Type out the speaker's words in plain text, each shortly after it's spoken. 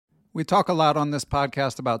We talk a lot on this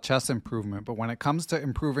podcast about chess improvement, but when it comes to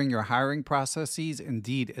improving your hiring processes,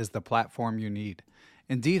 Indeed is the platform you need.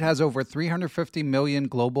 Indeed has over 350 million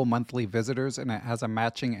global monthly visitors, and it has a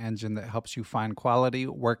matching engine that helps you find quality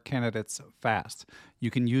work candidates fast. You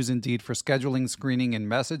can use Indeed for scheduling, screening, and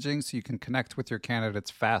messaging so you can connect with your candidates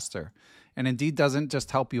faster. And Indeed doesn't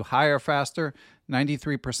just help you hire faster.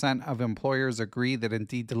 93% of employers agree that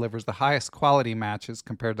Indeed delivers the highest quality matches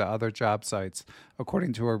compared to other job sites,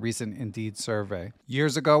 according to a recent Indeed survey.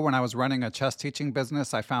 Years ago, when I was running a chess teaching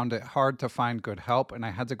business, I found it hard to find good help, and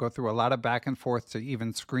I had to go through a lot of back and forth to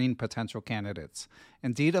even screen potential candidates.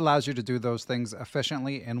 Indeed allows you to do those things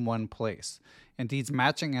efficiently in one place. Indeed's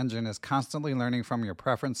matching engine is constantly learning from your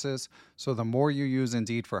preferences, so the more you use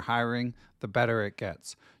Indeed for hiring, the better it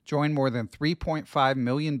gets. Join more than 3.5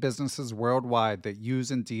 million businesses worldwide that use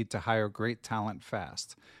Indeed to hire great talent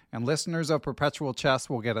fast. And listeners of Perpetual Chess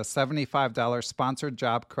will get a $75 sponsored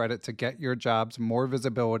job credit to get your jobs more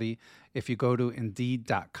visibility if you go to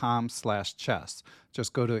Indeed.com/chess.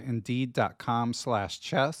 Just go to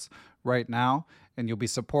Indeed.com/chess right now, and you'll be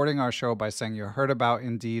supporting our show by saying you heard about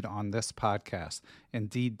Indeed on this podcast.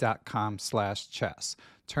 Indeed.com/chess.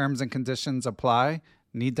 Terms and conditions apply.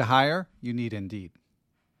 Need to hire? You need Indeed.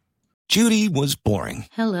 Judy was boring.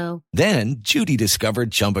 Hello. Then Judy discovered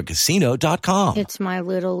ChumbaCasino.com. It's my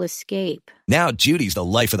little escape. Now Judy's the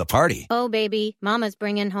life of the party. Oh, baby, mama's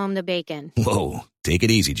bringing home the bacon. Whoa, take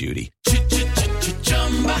it easy, Judy.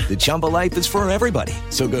 The Chumba life is for everybody.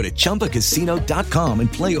 So go to ChumbaCasino.com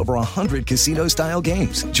and play over 100 casino-style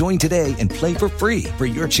games. Join today and play for free for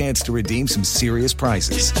your chance to redeem some serious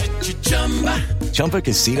prizes.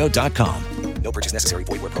 ChumbaCasino.com. No purchase necessary.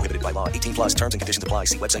 Void where prohibited by law. 18+ terms and conditions apply.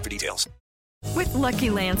 See website for details. With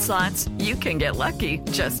Lucky Land Slots, you can get lucky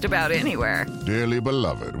just about anywhere. Dearly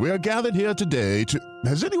beloved, we are gathered here today to...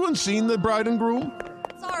 Has anyone seen the bride and groom?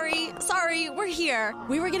 Sorry, we're here.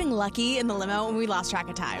 We were getting lucky in the limo and we lost track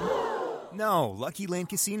of time. No, Lucky Land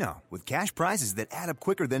Casino, with cash prizes that add up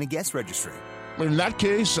quicker than a guest registry. In that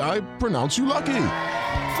case, I pronounce you lucky.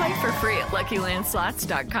 Play for free at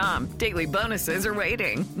LuckyLandSlots.com. Daily bonuses are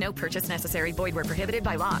waiting. No purchase necessary. Void where prohibited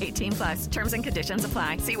by law. 18+. Terms and conditions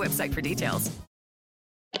apply. See website for details.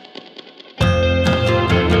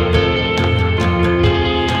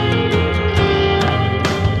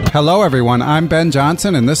 Hello, everyone. I'm Ben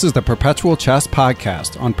Johnson, and this is the Perpetual Chess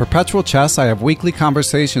Podcast. On Perpetual Chess, I have weekly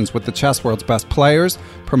conversations with the chess world's best players,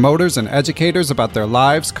 promoters, and educators about their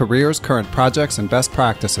lives, careers, current projects, and best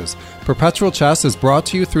practices. Perpetual Chess is brought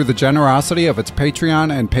to you through the generosity of its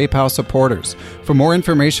Patreon and PayPal supporters. For more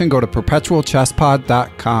information, go to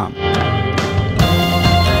perpetualchesspod.com.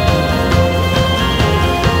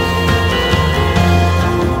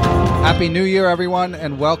 Happy New Year, everyone,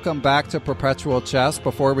 and welcome back to Perpetual Chess.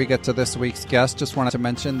 Before we get to this week's guest, just wanted to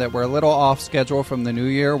mention that we're a little off schedule from the new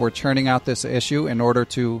year. We're churning out this issue in order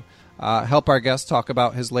to help our guest talk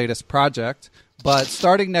about his latest project. But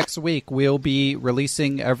starting next week, we'll be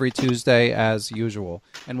releasing every Tuesday as usual.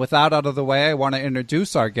 And with that out of the way, I want to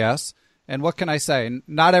introduce our guests. And what can I say?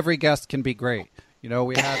 Not every guest can be great. You know,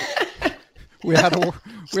 we had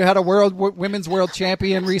a women's world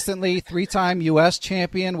champion recently, 3-time U.S.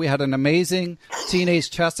 champion. We had an amazing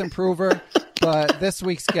teenage chess improver. But this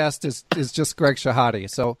week's guest is just Greg Shahade.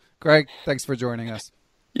 So, Greg, thanks for joining us.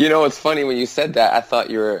 You know, it's funny when you said that. I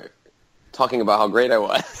thought you were talking about how great I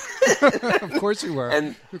was. Of course you were.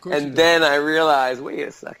 And then I realized, wait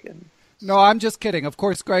a second. No, I'm just kidding. Of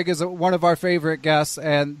course, Greg is one of our favorite guests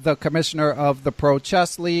and the commissioner of the Pro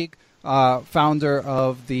Chess League, founder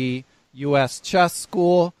of the U.S. Chess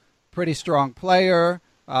School, pretty strong player,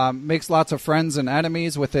 makes lots of friends and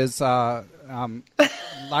enemies with his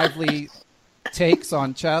lively takes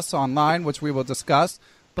on chess online, which we will discuss.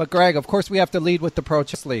 But, Greg, of course, we have to lead with the Pro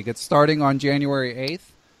Chess League. It's starting on January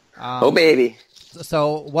 8th. Oh, baby.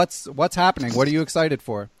 So what's happening? What are you excited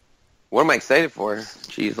for? What am I excited for?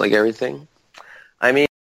 Jeez, like everything. I mean,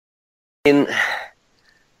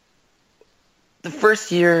 the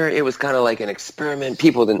first year, it was kind of like an experiment.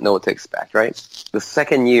 People didn't know what to expect, right? The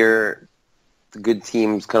second year, the good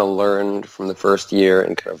teams kind of learned from the first year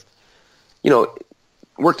and kind of,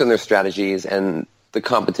 worked on their strategies, and the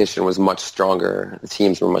competition was much stronger. The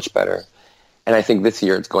teams were much better. And I think this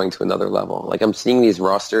year it's going to another level. Like, I'm seeing these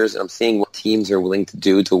rosters, and I'm seeing what teams are willing to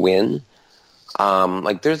do to win.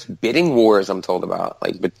 There's bidding wars, I'm told about,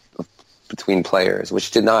 between players,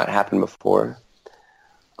 which did not happen before.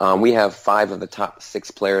 We have 5 of the top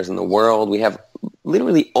 6 players in the world. We have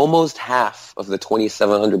literally almost half of the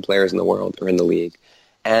 2,700 players in the world are in the league.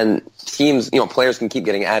 And teams, players can keep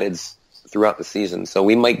getting added throughout the season. So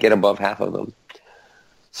we might get above half of them.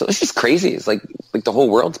 So it's just crazy. It's like the whole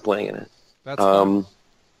world's playing in it. That's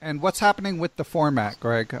and what's happening with the format,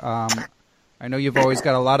 Greg? I know you've always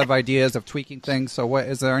got a lot of ideas of tweaking things. So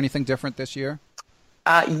is there anything different this year?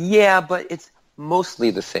 Yeah, but it's mostly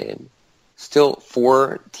the same. Still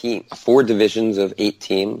 4 divisions of 8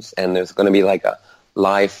 teams, and there's going to be like a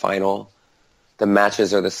live final. The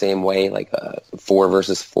matches are the same way, like 4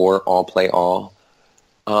 versus 4, all play all.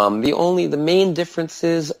 The main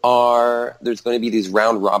differences are there's going to be these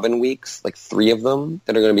round robin weeks, like 3 of them,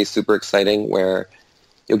 that are going to be super exciting, where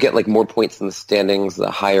you'll get like more points in the standings the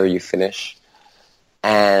higher you finish.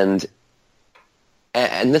 And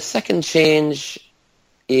the second change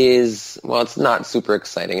is, well, it's not super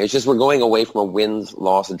exciting. It's just we're going away from a wins,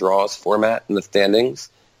 loss, draws format in the standings,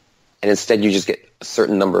 and instead you just get a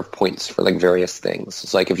certain number of points for like various things.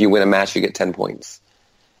 It's like if you win a match, you get 10 points.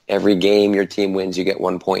 Every game your team wins, you get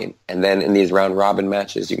 1 point. And then in these round robin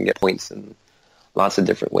matches, you can get points in lots of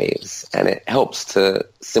different ways. And it helps to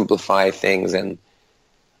simplify things and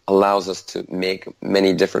allows us to make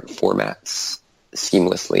many different formats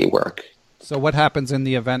seamlessly work. So what happens in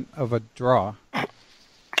the event of a draw?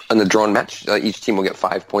 In the drawn match, each team will get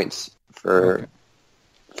 5 points for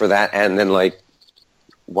that, and then like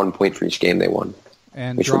 1 point for each game they won.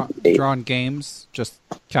 And drawn games just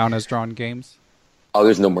count as drawn games? Oh,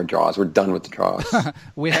 there's no more draws. We're done with the draws.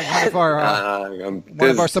 We have one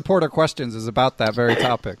of our supporter questions is about that very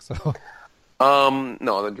topic. So,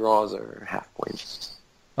 no, the draws are half points.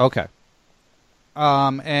 Okay.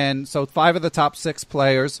 And so 5 of the top 6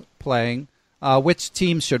 players playing. Which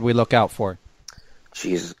teams should we look out for?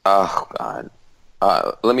 Jeez. Oh, God.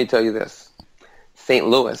 Let me tell you this. St.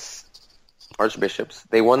 Louis Archbishops,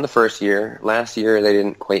 they won the first year. Last year, they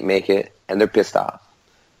didn't quite make it, and they're pissed off.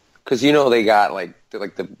 Because, they got, they're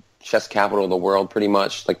like the chess capital of the world, pretty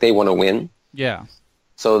much. Like, they want to win. Yeah.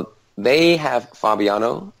 So they have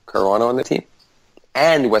Fabiano Caruana on the team,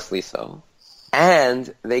 and Wesley So,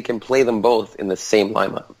 and they can play them both in the same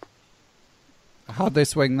lineup. How'd they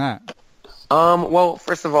swing that? Well,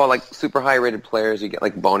 first of all, like super high rated players, you get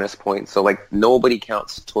like bonus points. So like nobody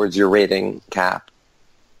counts towards your rating cap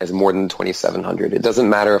as more than 2,700. It doesn't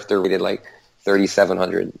matter if they're rated like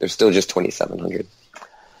 3,700. They're still just 2,700.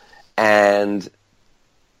 And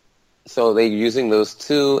so they're using those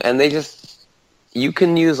 2, and you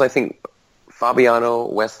can use, I think, Fabiano,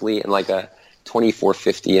 Wesley, and like a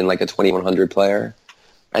 2,450 and like a 2,100 player.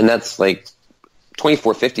 And that's like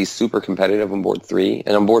 2,450 is super competitive on board 3,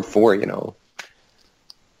 and on board 4,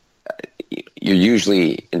 you're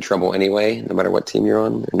usually in trouble anyway, no matter what team you're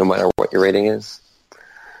on, or no matter what your rating is.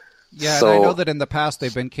 Yeah, and I know that in the past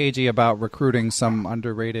they've been cagey about recruiting some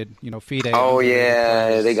underrated, FIDE. Oh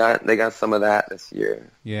yeah, they got some of that this year.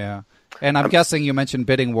 Yeah, and I'm guessing you mentioned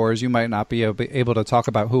bidding wars. You might not be able to talk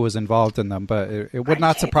about who was involved in them, but it would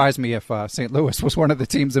not surprise me if St. Louis was one of the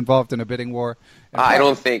teams involved in a bidding war. I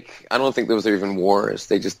don't think those are even wars.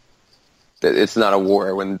 It's not a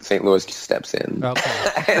war when St. Louis steps in.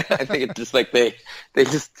 Okay. I think it's just like they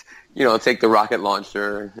just take the rocket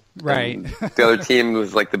launcher. Right. The other team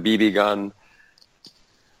was like the BB gun.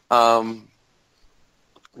 No,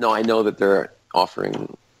 I know that they're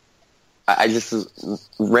offering.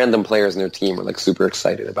 Random players in their team are like super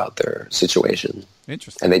excited about their situation.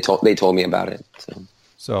 Interesting. And they told me about it.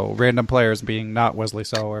 So random players being not Wesley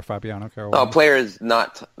So or Fabiano Caruana. Oh, players,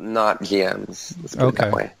 not GMs. Let's put it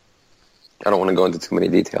that way. I don't want to go into too many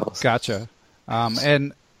details. Gotcha.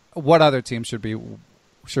 And what other teams should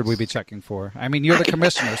we be checking for? I mean, you're the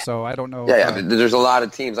commissioner, so I don't know. Yeah, there's a lot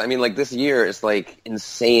of teams. I mean, like this year is like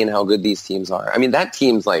insane how good these teams are. I mean, that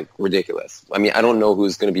team's like ridiculous. I mean, I don't know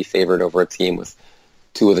who's going to be favored over a team with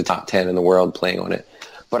 2 of the top 10 in the world playing on it.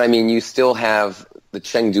 But I mean, you still have the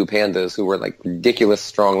Chengdu Pandas, who were like ridiculous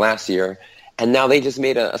strong last year, and now they just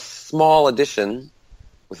made a small addition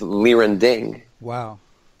with Liren Ding. Wow.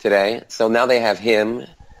 Today. So now they have him.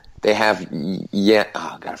 They have Yang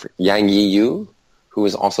Yiyu, who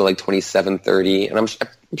is also like 27-30, and I'm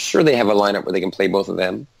sure they have a lineup where they can play both of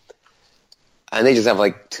them. And they just have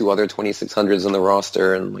like 2 other 2600s on the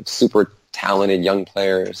roster and like super talented young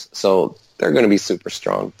players. So they're going to be super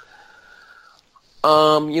strong.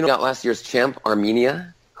 Got last year's champ,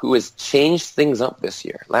 Armenia, who has changed things up this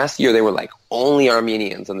year. Last year they were like only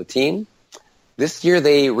Armenians on the team. This year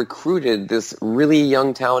they recruited this really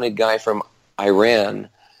young, talented guy from Iran,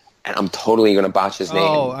 and I'm totally going to botch his name.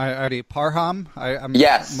 Oh, Parham?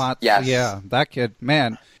 Yes. Yes. Yeah, that kid.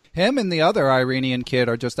 Man, him and the other Iranian kid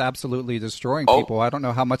are just absolutely destroying people. I don't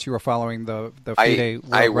know how much you were following the FIDE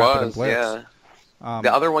World Rapid and Blitz. Yeah.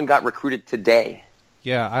 The other one got recruited today.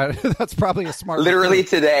 Yeah, that's probably a smart Literally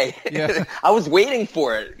today. Yeah. I was waiting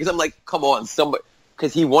for it because I'm like, come on, somebody.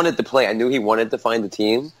 because he wanted to play. I knew he wanted to find a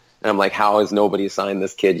team. And I'm like, how has nobody signed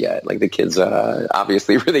this kid yet? Like, the kid's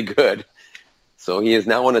obviously really good. So he is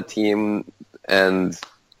now on a team, and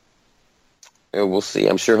we'll see.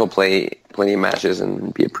 I'm sure he'll play plenty of matches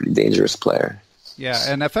and be a pretty dangerous player. Yeah,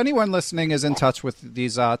 and if anyone listening is in touch with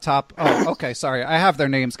these top... Oh, okay, sorry. I have their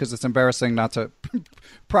names because it's embarrassing not to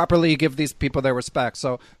properly give these people their respect.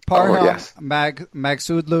 So Parham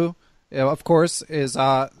Maghsoodloo, of course, is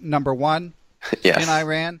number one in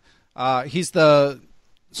Iran. He's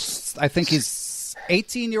I think he's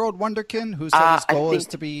 18-year-old wonderkin who said his goal is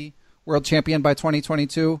to be world champion by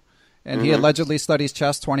 2022, and he allegedly studies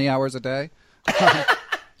chess 20 hours a day.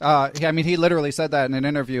 He literally said that in an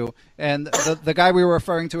interview. And the guy we were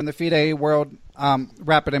referring to in the FIDE World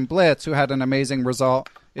Rapid and Blitz, who had an amazing result,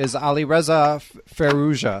 is Alireza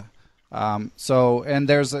Firouzja.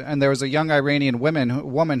 There was a young Iranian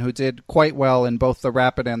woman who did quite well in both the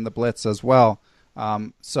Rapid and the Blitz as well.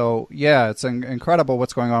 It's incredible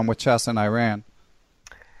what's going on with chess in Iran.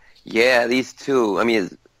 Yeah, these two, I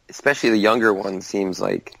mean, especially the younger one seems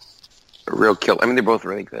like a real kill. I mean, they're both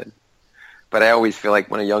really good. But I always feel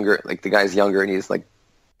like when the guy's younger and he's like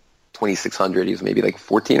 2,600, he's maybe like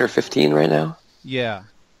 14 or 15 right now. Yeah.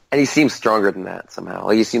 And he seems stronger than that somehow.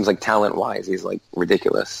 Like, he seems like talent-wise, he's like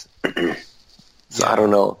ridiculous. So I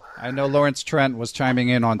don't know. I know Lawrence Trent was chiming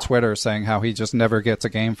in on Twitter saying how he just never gets a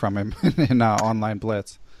game from him in online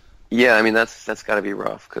Blitz. Yeah, I mean, that's got to be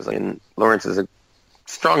rough because Lawrence is a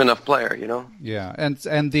strong enough player, you know? Yeah,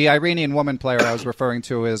 and the Iranian woman player I was referring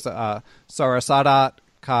to is Sarasadat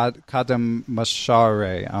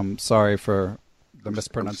Kadamashare. I'm sorry for the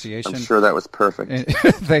mispronunciation. I'm sure that was perfect.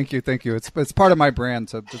 Thank you. It's part of my brand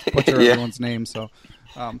to just butcher everyone's name. So,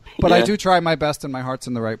 I do try my best, and my heart's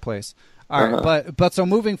in the right place. All right, but so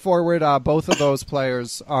moving forward, both of those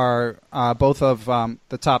players are both of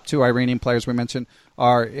the top two Iranian players we mentioned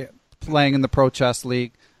are playing in the Pro Chess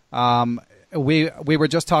League. We were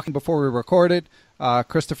just talking before we recorded.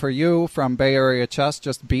 Christopher Yu from Bay Area Chess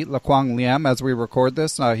just beat Laquang Liam as we record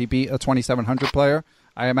this. He beat a 2,700 player.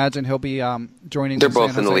 I imagine he'll be joining They're the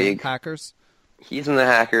both San in the Jose league. Hackers. He's in the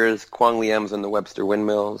Hackers. Kwang Liam's in the Webster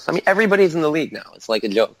Windmills. I mean, everybody's in the league now. It's like a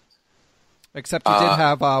joke. Except you did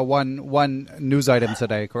have one news item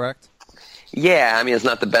today, correct? Yeah, I mean, it's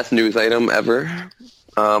not the best news item ever,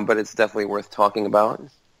 but it's definitely worth talking about.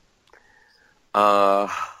 It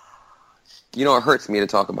hurts me to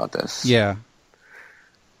talk about this. Yeah.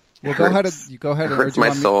 Well, go ahead. It hurts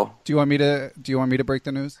my soul. Do you want me to break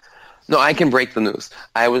the news? No, I can break the news.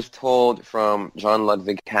 I was told from John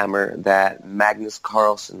Ludwig Hammer that Magnus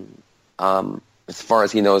Carlsen, as far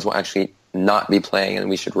as he knows, will actually not be playing, and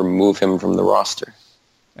we should remove him from the roster.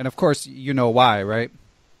 And of course, you know why, right?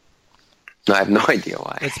 No, I have no idea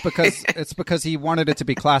why. It's because he wanted it to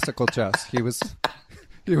be classical chess. He was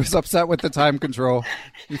upset with the time control.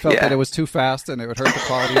 He felt that it was too fast and it would hurt the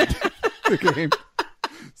quality of the game.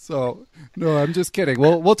 So, no, I'm just kidding.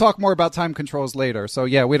 We'll talk more about time controls later. So,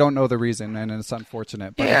 yeah, we don't know the reason, and it's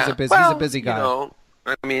unfortunate. But he's a busy guy.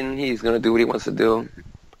 I mean, he's going to do what he wants to do.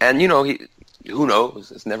 And, who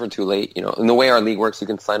knows? It's never too late. In the way our league works, you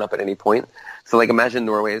can sign up at any point. So, like, imagine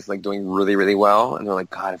Norway is, like, doing really, really well. And they're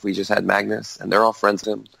like, God, if we just had Magnus. And they're all friends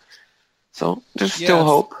with him. So, there's still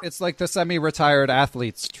hope. It's like the semi-retired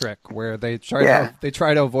athletes trick where they try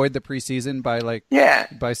to avoid the preseason by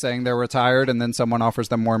saying they're retired, and then someone offers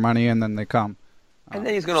them more money, and then they come. And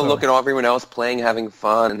then he's going to look at everyone else playing, having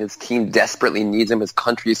fun, and his team desperately needs him. His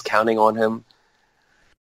country's counting on him.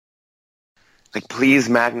 Like, please,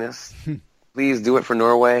 Magnus. Please do it for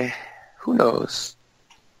Norway. Who knows?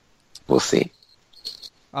 We'll see.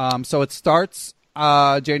 So it starts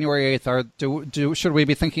January 8th. Should we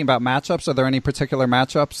be thinking about matchups? Are there any particular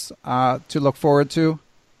matchups to look forward to?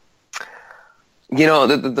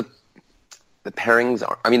 The pairings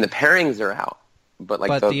are. I mean, the pairings are out, but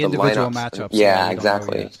the individual lineups, matchups. Yeah,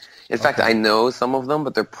 exactly. In fact, I know some of them,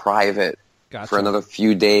 but they're private for another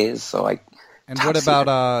few days. So And what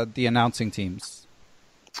about the announcing teams?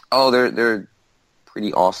 Oh, they're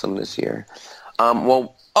pretty awesome this year.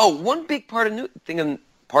 One big part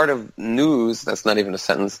of news, that's not even a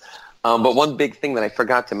sentence, but one big thing that I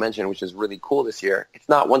forgot to mention, which is really cool this year, it's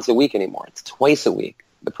not once a week anymore. It's twice a week,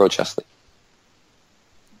 the Pro Chess League.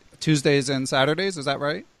 Tuesdays and Saturdays, is that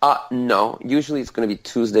right? No. Usually it's going to be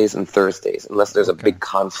Tuesdays and Thursdays, unless there's a big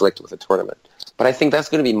conflict with a tournament. But I think that's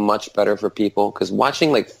going to be much better for people, because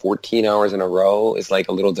watching 14 hours in a row is a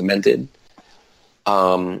little demented.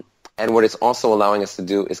 And what it's also allowing us to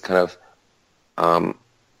do is kind of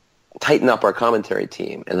tighten up our commentary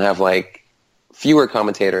team and have fewer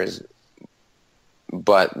commentators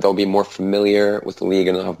but they'll be more familiar with the league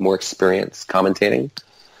and they'll have more experience commentating.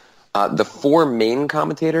 The 4 main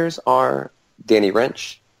commentators are Danny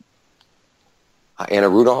Wrench, Anna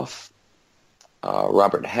Rudolph,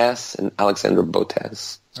 Robert Hess, and Alexandra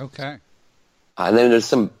Botez. Okay. And then there's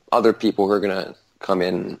some other people who are going to come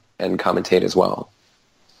in and commentate as well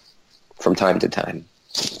from time to time.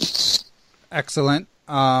 Excellent.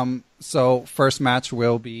 So first match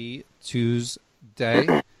will be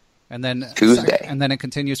Tuesday, and then and then it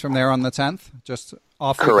continues from there on the 10th. Just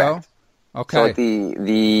off Correct. We go. Okay. So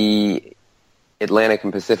the Atlantic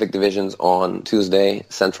and Pacific divisions on Tuesday,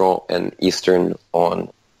 Central and Eastern on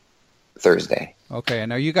Thursday. Okay.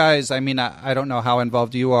 And are you guys? I mean, I don't know how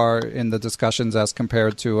involved you are in the discussions as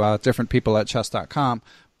compared to different people at chess.com,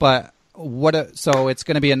 but so it's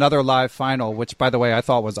going to be another live final, which, by the way, I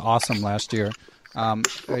thought was awesome last year.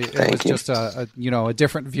 It was just a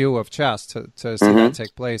different view of chess to see that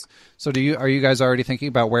take place. So are you guys already thinking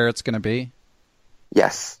about where it's going to be?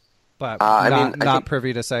 Yes. But I think,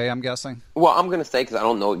 privy to say, I'm guessing. Well, I'm going to say because I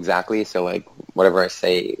don't know exactly. So like whatever I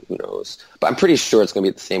say, who knows? But I'm pretty sure it's going to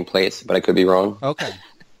be at the same place, but I could be wrong. Okay.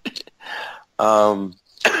 But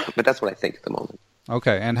that's what I think at the moment.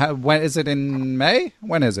 Okay. And when is it in May?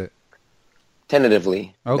 When is it?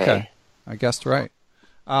 Tentatively. Okay. May. I guessed right.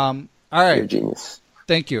 All right. You're a genius.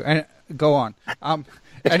 Thank you. And go on.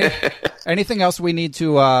 Anything else we need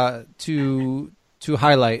to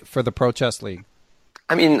highlight for the Pro Chess League?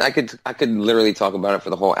 I mean, I could literally talk about it for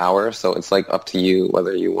the whole hour, so it's like up to you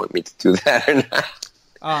whether you want me to do that or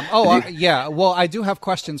not. Yeah. Well, I do have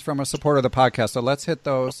questions from a supporter of the podcast, so let's hit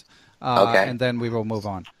those, okay. And then we will move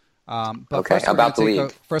on. But okay, about the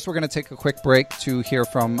league. First, we're going to take a quick break to hear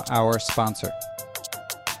from our sponsor.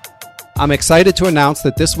 I'm excited to announce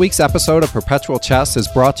that this week's episode of Perpetual Chess is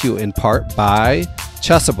brought to you in part by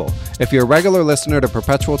Chessable. If you're a regular listener to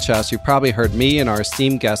Perpetual Chess, you've probably heard me and our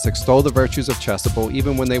esteemed guests extol the virtues of Chessable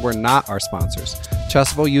even when they were not our sponsors.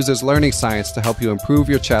 Chessable uses learning science to help you improve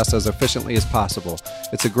your chess as efficiently as possible.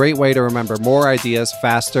 It's a great way to remember more ideas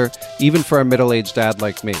faster, even for a middle-aged dad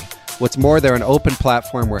like me. What's more, they're an open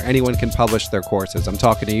platform where anyone can publish their courses. I'm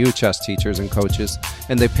talking to you, chess teachers and coaches.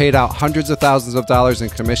 And they've paid out hundreds of thousands of dollars in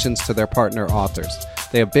commissions to their partner authors.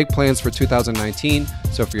 They have big plans for 2019,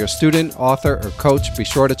 so if you're a student, author, or coach, be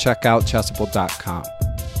sure to check out Chessable.com.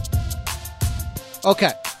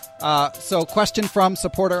 Okay, so question from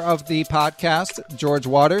supporter of the podcast, George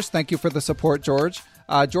Waters. Thank you for the support, George.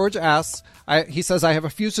 George asks, he says, I have a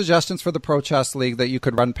few suggestions for the Pro Chess League that you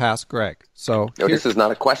could run past Greg. So this is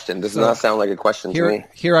not a question. This does not sound like a question to me.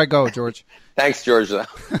 Here I go, George. Thanks, George.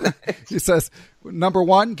 He says, number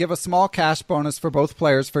 1, give a small cash bonus for both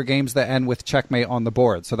players for games that end with checkmate on the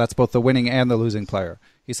board. So that's both the winning and the losing player.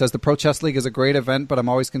 He says, the Pro Chess League is a great event, but I'm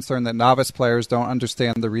always concerned that novice players don't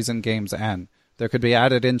understand the reason games end. There could be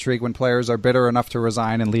added intrigue when players are bitter enough to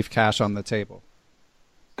resign and leave cash on the table.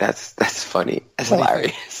 That's funny. That's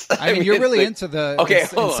hilarious. I mean, you're really into the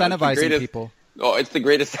incentivizing people. Oh, it's the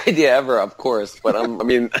greatest idea ever, of course. But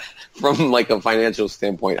from like a financial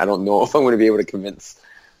standpoint, I don't know if I'm going to be able to convince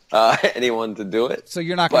anyone to do it. So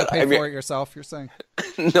you're not going to pay for it yourself, you're saying?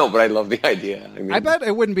 No, but I love the idea. I bet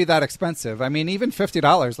it wouldn't be that expensive. I mean, even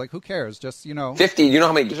 $50, like who cares? Just, 50. You know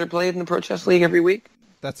how many games are played in the Pro Chess League every week?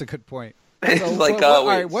 That's a good point. It's so, like, all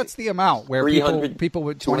right, what's the amant where people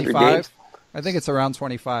with 25? I think it's around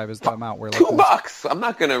 25 is the amount we're looking at. $2. I'm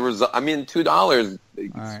not going to $2.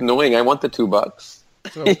 It's annoying. I want the $2.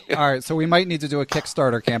 So, all right, so we might need to do a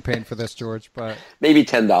Kickstarter campaign for this, George, but maybe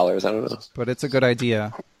 $10. I don't know. But it's a good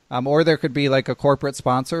idea. Or there could be like a corporate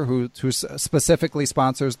sponsor who specifically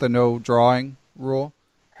sponsors the no drawing rule.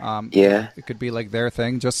 It could be like their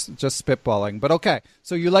thing, just spitballing. But okay,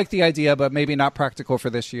 so you like the idea, but maybe not practical for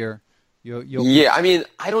this year. Yeah, I mean,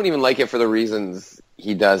 I don't even like it for the reasons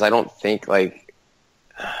he does. I don't think I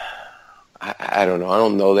don't know. I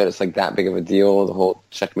don't know that it's like that big of a deal, the whole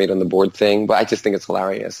checkmate on the board thing, but I just think it's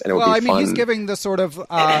hilarious and it would be fun. He's giving the sort of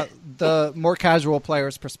the more casual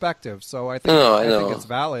player's perspective, so I think it's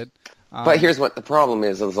valid. But here's what the problem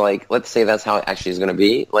is like, let's say that's how it actually is going to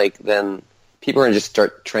be. Like, then people are going to just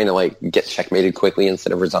start trying to like get checkmated quickly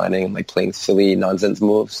instead of resigning and like playing silly nonsense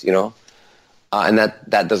moves, and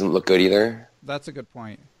that doesn't look good either. That's a good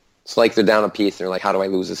point. It's like they're down a piece. They're like, how do I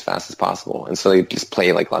lose as fast as possible? And so they just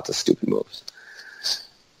play like lots of stupid moves.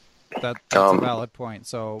 That's a valid point.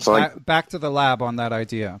 So back to the lab on that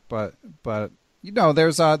idea. But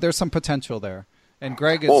there's some potential there. And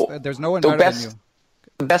Greg there's no one better than you.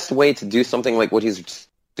 The best way to do something like what he's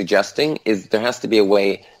suggesting is there has to be a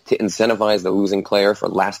way to incentivize the losing player for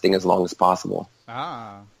lasting as long as possible.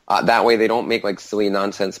 That way they don't make like silly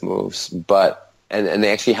nonsense moves, but and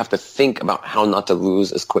they actually have to think about how not to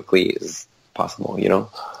lose as quickly as possible, you know?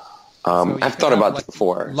 So I've thought about this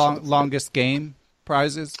before. Longest game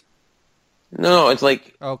prizes? No, it's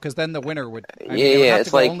like... Oh, because then the winner would... it would yeah, have it's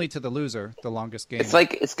to go like... only to the loser, the longest game. It's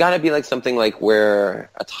like, it's got to be like something like where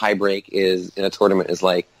a tiebreak is in a tournament is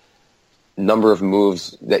like number of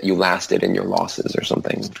moves that you lasted in your losses or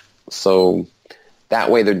something. So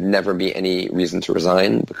that way there'd never be any reason to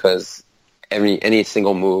resign, because any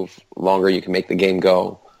single move longer you can make the game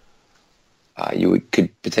go,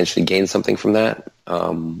 could potentially gain something from that.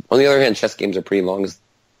 On the other hand, chess games are pretty long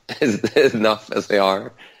enough as they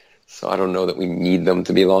are. So I don't know that we need them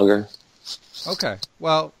to be longer. Okay.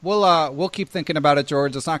 Well, we'll keep thinking about it,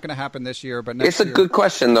 George. It's not going to happen this year, but next year. It's a good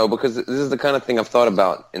question, though, because this is the kind of thing I've thought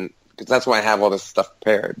about, and because that's why I have all this stuff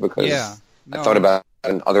prepared, because I thought about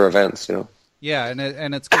it in other events, you know. Yeah,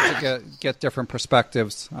 and it's good to get different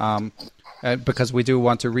perspectives, because we do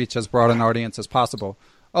want to reach as broad an audience as possible.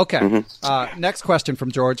 Okay. Next question from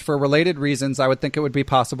George. For related reasons, I would think it would be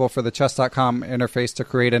possible for the Chess.com interface to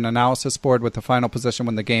create an analysis board with the final position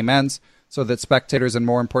when the game ends, so that spectators and,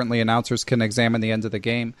 more importantly, announcers can examine the end of the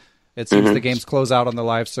game. It seems the games close out on the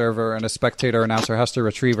live server, and a spectator announcer has to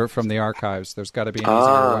retrieve it from the archives. There's got to be an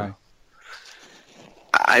easier way.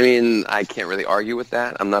 I mean, I can't really argue with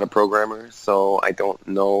that. I'm not a programmer, so I don't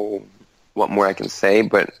know what more I can say,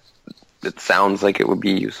 but it sounds like it would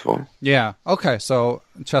be useful. Yeah. Okay. So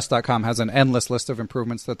Chess.com has an endless list of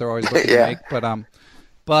improvements that they're always looking to make, but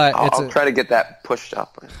I'll try to get that pushed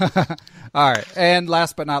up. All right. And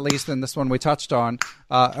last but not least, and this one we touched on,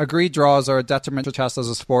 agreed draws are a detriment to chess as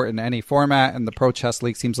a sport in any format, and the Pro Chess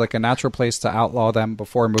League seems like a natural place to outlaw them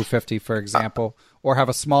before Move 50, for example, or have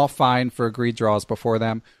a small fine for agreed draws before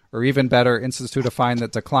them, or even better, institute a fine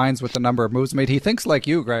that declines with the number of moves made. He thinks like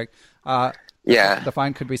you, Greg. The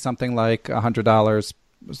fine could be something like $100.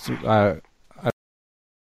 I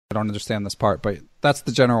don't understand this part, but that's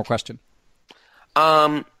the general question.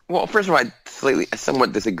 Well, first of all, I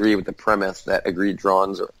somewhat disagree with the premise that agreed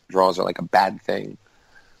draws are like a bad thing.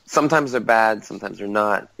 Sometimes they're bad, sometimes they're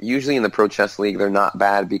not. Usually in the Pro Chess League, they're not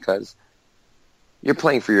bad because you're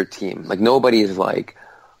playing for your team. Like nobody's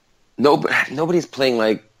playing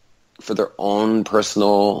like for their own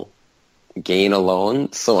personal gain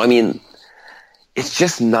alone. So I mean, it's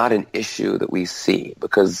just not an issue that we see,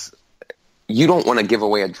 because you don't want to give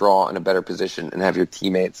away a draw in a better position and have your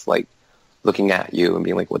teammates like looking at you and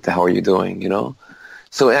being like, what the hell are you doing, you know?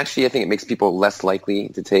 So actually, I think it makes people less likely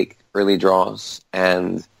to take early draws,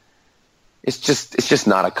 and it's just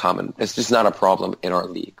not a problem in our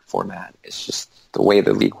league format. It's just the way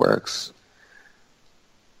the league works.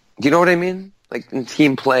 Do you know what I mean? Like in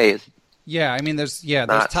team play, yeah, I mean, there's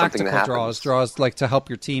tactical draws like to help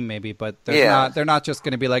your team maybe, but they're not just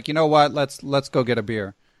going to be like, you know what, let's go get a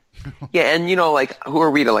beer. Yeah, and you know, like, who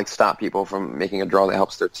are we to like stop people from making a draw that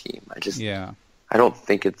helps their team? I don't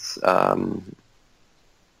think it's. I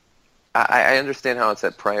understand how it's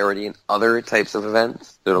a priority in other types of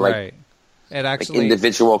events that are like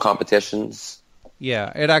individual competitions.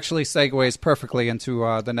 Yeah, it actually segues perfectly into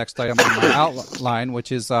the next item on my outline,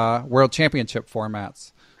 which is World Championship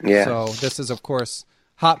formats. Yeah. So this is, of course,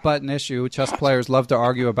 hot button issue. Chess players love to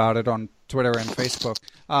argue about it on Twitter and Facebook.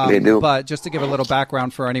 They do. But just to give a little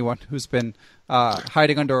background for anyone who's been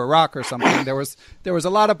hiding under a rock or something, there was a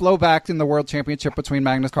lot of blowback in the World Championship between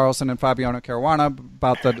Magnus Carlsen and Fabiano Caruana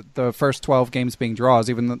about the first 12 games being draws,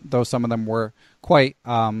 even though some of them were quite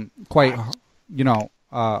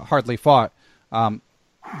hardly fought,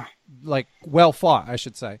 like well fought, I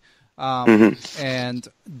should say. And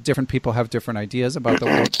different people have different ideas about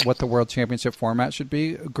what the World Championship format should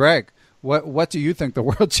be. Greg, what do you think the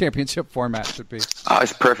World Championship format should be? Oh,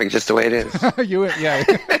 it's perfect just the way it is. I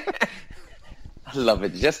love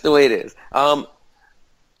it just the way it is.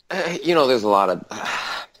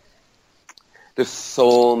 There's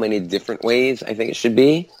so many different ways I think it should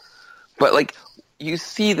be, but like you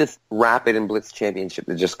see this Rapid and Blitz Championship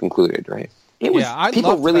that just concluded, right?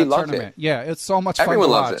 People really loved it. Yeah, it's so much Everyone fun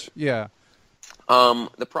to loves watch. it. Yeah.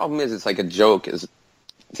 The problem is it's like a joke. Is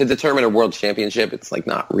to determine a world championship, it's like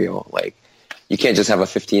not real. Like you can't just have a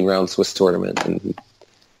 15-round Swiss tournament and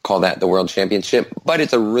call that the world championship. But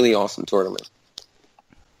it's a really awesome tournament.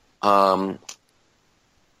 Before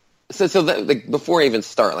I even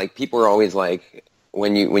start, like people are always like,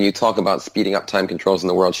 when you talk about speeding up time controls in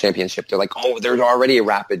the world championship, they're like, oh, there's already a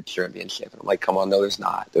Rapid championship. And I'm like, come on, no, there's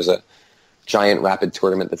not. There's a giant Rapid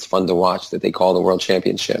tournament that's fun to watch that they call the World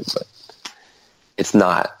Championship, but it's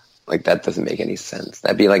not. Like, that doesn't make any sense.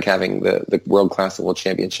 That'd be like having the World Classical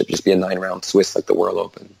Championship just be a 9-round Swiss like the World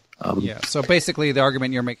Open. So basically the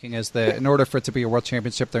argument you're making is that in order for it to be a world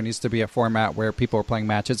championship, there needs to be a format where people are playing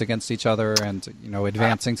matches against each other and,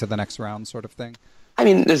 advancing to the next round sort of thing. I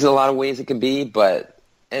mean, there's a lot of ways it could be, but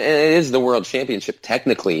and it is the world championship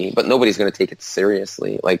technically, but nobody's going to take it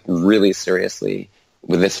seriously, like really seriously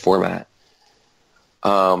with this format.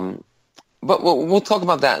 But we'll talk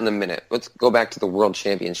about that in a minute. Let's go back to the World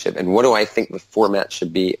Championship and what do I think the format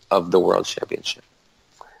should be of the World Championship.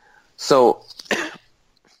 So,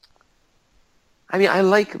 I mean, I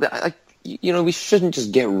like that. We shouldn't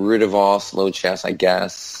just get rid of all slow chess, I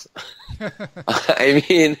guess.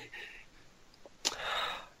 I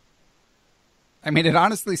mean, it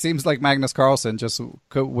honestly seems like Magnus Carlsen just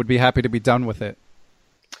would be happy to be done with it.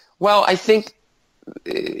 Well, I think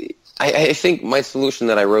my solution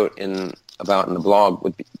that I wrote about in the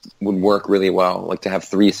blog would work really well, like to have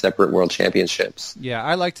 3 separate world championships. Yeah,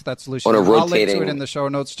 I liked that solution. On a rotating... I'll link to it in the show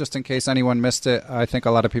notes just in case anyone missed it. I think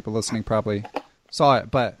a lot of people listening probably saw it,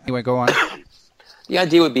 but anyway, go on. The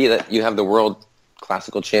idea would be that you have the World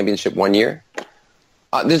Classical Championship one year.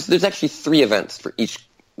 There's actually 3 events for each.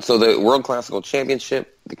 So the World Classical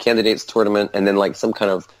Championship, the Candidates Tournament, and then like some kind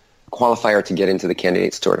of qualifier to get into the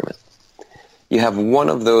Candidates Tournament. You have one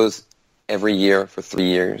of those every year for 3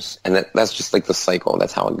 years, and that's just like the cycle.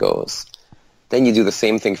 That's how it goes. Then you do the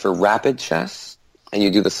same thing for rapid chess, and you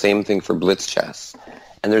do the same thing for blitz chess.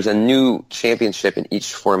 And there's a new championship in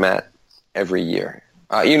each format every year.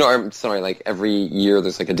 Every year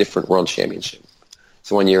there's like a different world championship.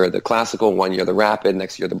 So one year the classical, one year the rapid,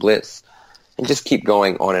 next year the blitz, and just keep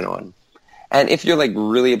going on and on. And if you're like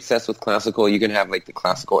really obsessed with classical, you can have like the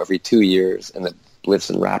classical every 2 years, and the blitz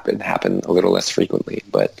and rapid happen a little less frequently.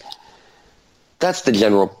 But that's the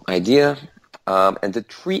general idea. And to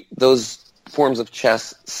treat those forms of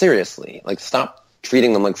chess seriously, like stop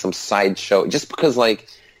treating them like some sideshow. Just because like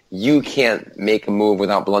you can't make a move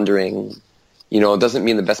without blundering, it doesn't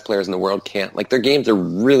mean the best players in the world can't. Like their games are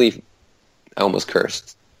really almost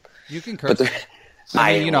cursed. You can curse.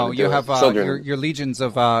 But you have your legions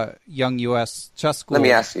of young U.S. chess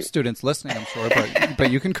school students listening, I'm sure, but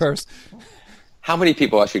you can curse. How many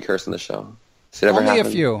people actually curse on the show? Does it ever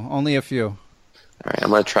happen? Only a few. All right,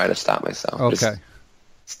 I'm going to try to stop myself. Okay.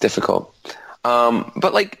 It's difficult.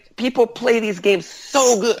 But, like, people play these games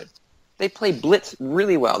so good. They play blitz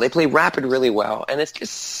really well. They play rapid really well. And it's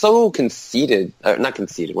just so conceited. Not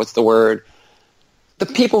conceited. What's the word? The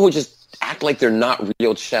people who just act like they're not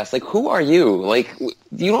real chess. Like, who are you? Like,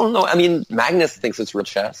 you don't know. I mean, Magnus thinks it's real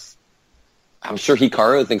chess. I'm sure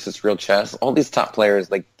Hikaru thinks it's real chess. All these top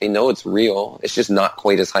players, like, they know it's real. It's just not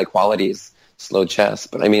quite as high quality as slow chess.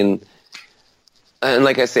 But, I mean... And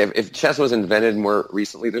like I say, if chess was invented more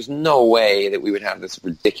recently, there's no way that we would have this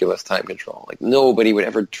ridiculous time control. Like nobody would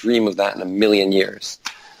ever dream of that in a million years.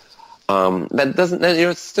 That doesn't,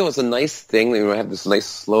 it's a nice thing that we have this nice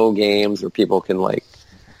slow games where people can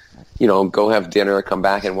go have dinner, come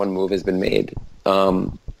back, and one move has been made.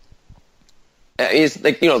 It's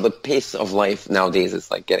like, the pace of life nowadays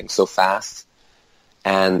is like getting so fast,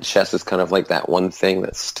 and chess is kind of like that one thing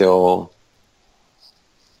that's still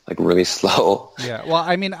like really slow. Yeah, well,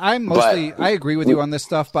 I mean, I agree with you on this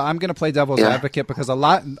stuff, but I'm going to play devil's advocate because a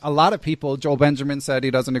lot of people, Joel Benjamin said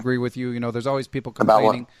he doesn't agree with you. There's always people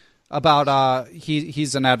complaining about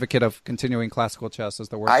he's an advocate of continuing classical chess as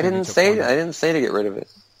the worst. I didn't say to get rid of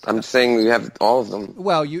it. I'm saying we have all of them.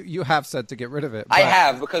 Well, you have said to get rid of it. I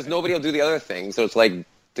have, because nobody will do the other thing. So it's like,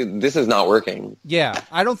 dude, this is not working. Yeah,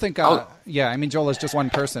 I don't think. I mean, Joel is just one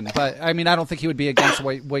person, but I mean, I don't think he would be against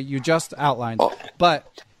what you just outlined. But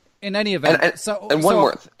in any event,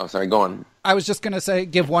 go on. I was just going to say,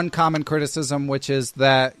 give one common criticism, which is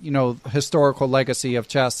that, historical legacy of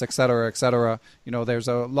chess, et cetera, et cetera. There's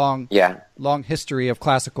a long history of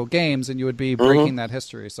classical games, and you would be breaking that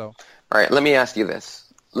history. So, all right, let me ask you this.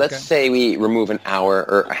 Let's say we remove an hour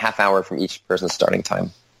or a half hour from each person's starting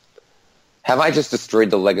time. Have I just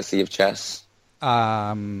destroyed the legacy of chess?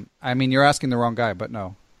 I mean, you're asking the wrong guy, but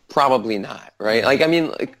no. Probably not, right? Like, I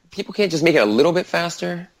mean, people can't just make it a little bit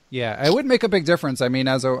faster. Yeah, it would make a big difference. I mean,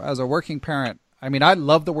 as a working parent, I mean, I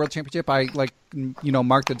love the World Championship. I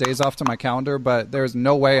mark the days off to my calendar, but there's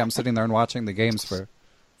no way I'm sitting there and watching the games for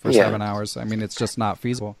 7 hours. I mean, it's just not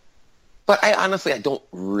feasible. But I don't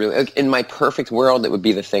really. In my perfect world, it would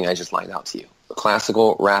be the thing I just lined out to you: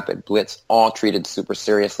 classical, rapid, blitz, all treated super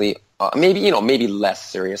seriously. Maybe less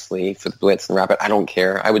seriously for the blitz and rapid. I don't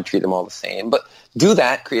care. I would treat them all the same. But do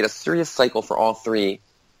that, create a serious cycle for all three,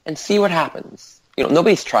 and see what happens.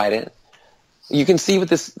 Nobody's tried it. You can see with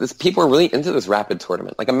this people are really into this rapid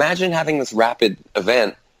tournament. Like, imagine having this rapid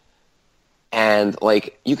event, and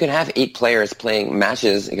like you can have 8 players playing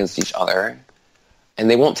matches against each other, and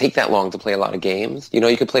they won't take that long to play a lot of games. You know,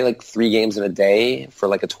 you could play like 3 games in a day for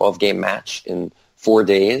like a 12-game match in 4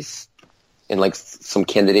 days in like some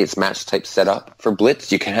candidates match type setup. For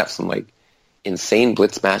Blitz, you can have some like insane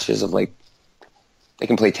Blitz matches of like, they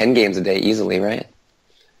can play 10 games a day easily, right?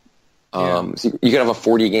 So you could have a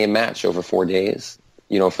 40-game match over 4 days,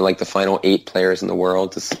 you know, for like the final 8 players in the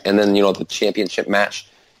world. And then, you know, the championship match,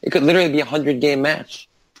 it could literally be a 100-game match.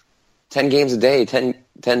 10 games a day, 10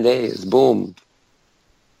 days, boom.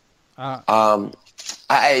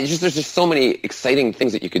 There's just so many exciting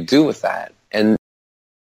things that you could do with that. And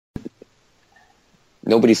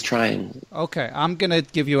nobody's trying. Okay, I'm going to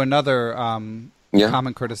give you another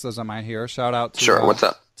common criticism I hear. Shout out to what's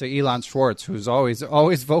up? To Elon Schwartz, who's always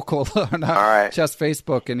vocal on Chess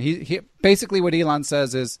Facebook, and he basically what Elon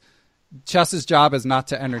says is chess's job is not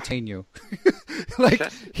to entertain you. Like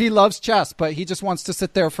he loves chess, but he just wants to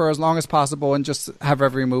sit there for as long as possible and just have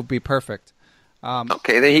every move be perfect.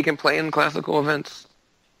 Okay, then he can play in classical events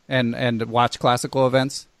and watch classical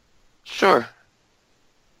events. Sure.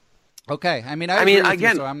 Okay, I mean, again,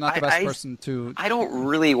 you, so I'm not the best person to. I don't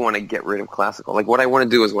really want to get rid of classical. Like what I want to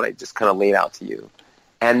do is what I just kind of laid out to you,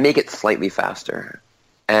 and make it slightly faster.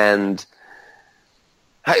 And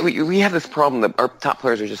we have this problem that our top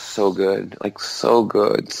players are just so good, like so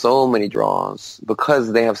good, so many draws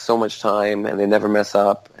because they have so much time and they never mess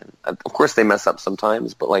up. And of course, they mess up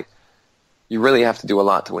sometimes, but like you really have to do a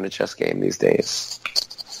lot to win a chess game these days.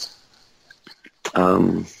 I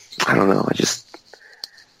don't know.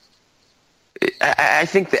 I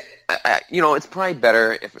think that, you know, it's probably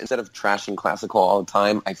better if instead of trashing classical all the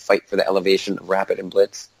time, I fight for the elevation of rapid and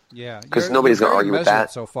blitz. Yeah. Because nobody's going to argue with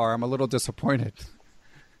that. So far, I'm a little disappointed.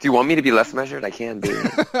 Do you want me to be less measured? I can be.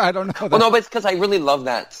 I don't know. Well, no, but it's because I really love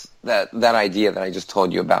that idea that I just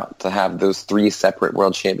told you about, to have those 3 separate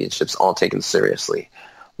world championships all taken seriously.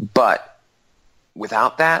 But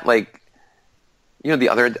without that, like, you know, the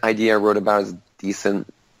other idea I wrote about is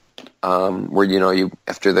decent, where, you know, you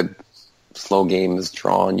after the slow game is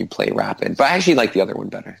drawn, you play rapid. But I actually like the other one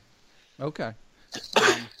better. Okay.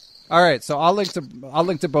 All right, so I'll link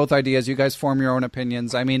to both ideas. You guys form your own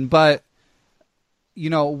opinions. I mean, but you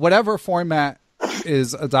know, whatever format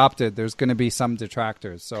is adopted, there's going to be some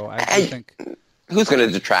detractors. So I think who's going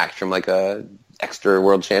to detract from like a extra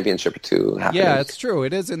world championship or 2 happening? Yeah, it's true.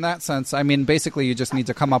 It is in that sense. I mean, basically, you just need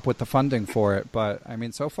to come up with the funding for it. But I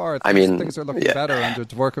mean, so far, things are looking better under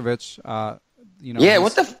Dvorkovich. You know,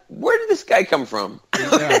 where did this guy come from?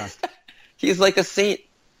 Yeah. He's like a saint.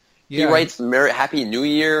 Yeah. He writes Happy New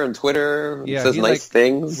Year on Twitter. Yeah, says nice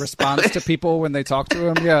things. Responds to people when they talk to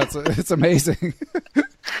him. Yeah, it's amazing.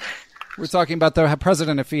 We're talking about the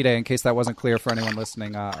president of FIDE, in case that wasn't clear for anyone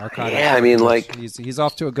listening. Arkady. Yeah, I mean, like he's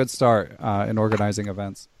off to a good start in organizing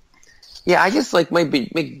events. Yeah, I just like my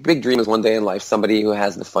big dream is one day in life somebody who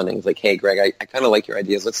has the funding is like, hey, Greg, I kind of like your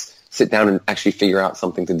ideas. Let's sit down and actually figure out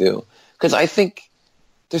something to do. Because I think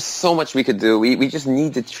there's so much we could do. We just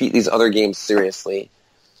need to treat these other games seriously.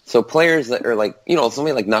 So players that are like, you know,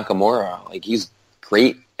 somebody like Nakamura, like he's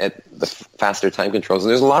great at the faster time controls.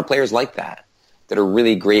 And there's a lot of players like that are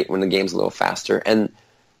really great when the game's a little faster. And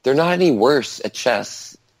they're not any worse at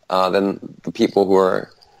chess than the people who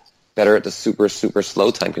are better at the super, super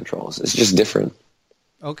slow time controls. It's just different.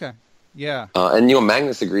 Okay. Yeah. And, you know,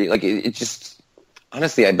 Magnus agreed. Like, it just...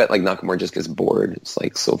 Honestly, I bet like Nakamura just gets bored. It's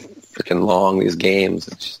like so freaking long, these games.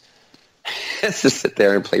 It's just sit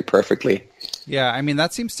there and play perfectly. Yeah, I mean,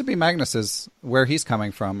 that seems to be Magnus's, where he's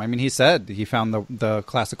coming from. I mean, he said he found the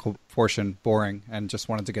classical portion boring and just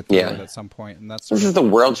wanted to get through it at some point. And this is the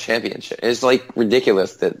world championship. It's like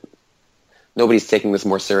ridiculous that nobody's taking this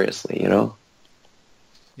more seriously, you know?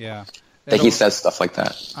 Yeah. That he says stuff like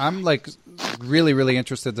that. I'm like really, really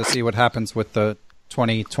interested to see what happens with the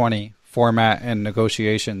 2020 format and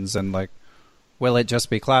negotiations, and like, will it just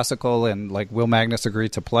be classical, and like, will Magnus agree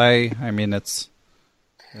to play? I mean, it's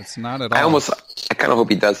not at all. I kind of hope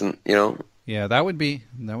he doesn't, you know? Yeah, that would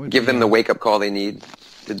give them the wake-up call they need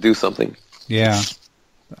to do something. Yeah.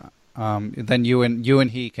 Then you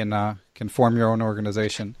and he can form your own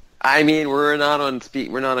organization. I mean, we're not on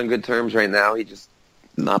good terms right now. He just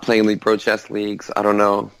not playing the pro chess leagues. I don't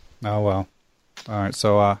know. Oh well. All right.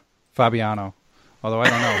 So Fabiano, although I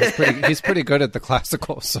don't know, he's pretty good at the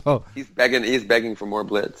classical. So he's begging for more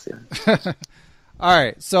blitz. Yeah. All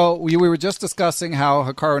right. So we were just discussing how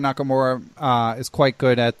Hikaru Nakamura is quite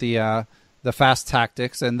good at the fast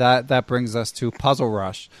tactics, and that brings us to Puzzle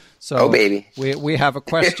Rush. So baby. We have a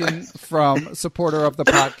question from supporter of the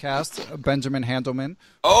podcast, Benjamin Handelman.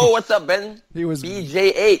 Oh, what's up, Ben? He was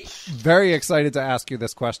BJH. Very excited to ask you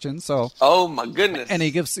this question. So oh my goodness. And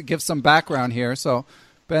he gives some background here. So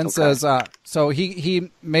Ben says, so he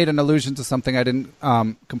made an allusion to something I didn't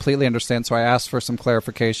completely understand, so I asked for some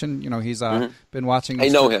clarification. He's been watching. I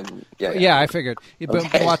know him. Yeah, I figured. He's been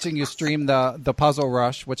watching you stream the Puzzle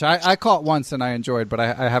Rush, which I caught once and I enjoyed, but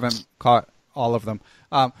I haven't caught all of them.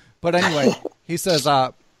 But anyway, he says,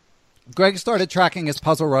 Greg started tracking his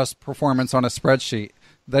Puzzle Rush performance on a spreadsheet.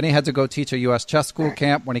 Then he had to go teach a U.S. chess school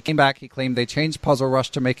camp. When he came back, he claimed they changed Puzzle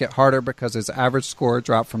Rush to make it harder because his average score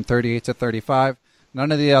dropped from 38 to 35.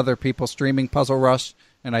 None of the other people streaming Puzzle Rush,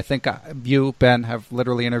 and I think you, Ben, have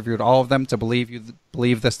literally interviewed all of them to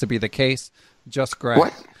believe this to be the case. Just Greg.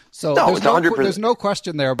 What? So no, there's no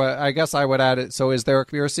question there, but I guess I would add it. So is there a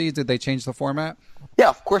conspiracy? Did they change the format? Yeah,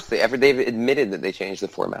 of course they've admitted that they changed the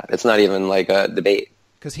format. It's not even like a debate.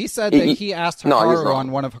 Because he said that he asked Hikaru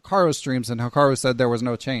on one of Hikaru's streams, and Hikaru said there was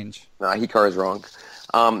no change. No, Hikaru's wrong.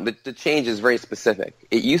 The change is very specific.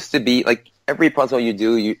 It used to be, like, every puzzle you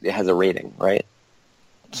do, it has a rating, right?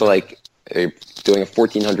 So, like, you're doing a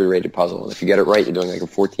 1400 rated puzzle, and if you get it right, you're doing, like, a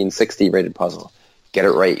 1460 rated puzzle. Get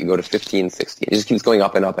it right, you go to 1560. It just keeps going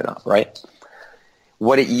up and up and up, right?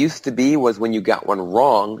 What it used to be was when you got one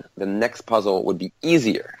wrong, the next puzzle would be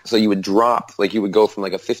easier. So you would drop, like you would go from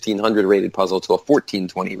like a 1500 rated puzzle to a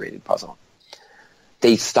 1420 rated puzzle.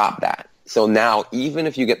 They stopped that. So now, even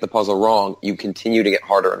if you get the puzzle wrong, you continue to get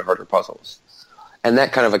harder and harder puzzles. And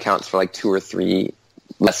that kind of accounts for like 2 or 3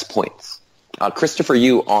 less points. Christopher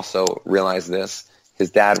Yu also realized this. His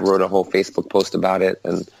dad wrote a whole Facebook post about it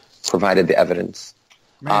and provided the evidence.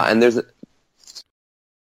 And there's...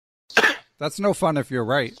 That's no fun if you're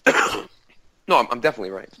right. No, I'm definitely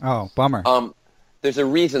right. Oh, bummer. There's a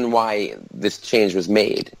reason why this change was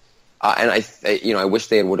made. And I wish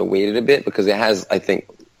they would have waited a bit because it has, I think,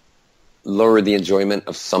 lowered the enjoyment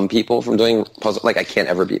of some people from doing puzzle. Like, I can't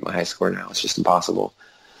ever beat my high score now. It's just impossible.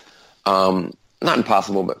 Not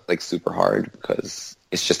impossible, but like super hard because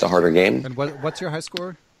it's just a harder game. And what's your high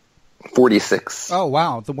score? 46. Oh,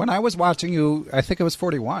 wow. When I was watching you, I think it was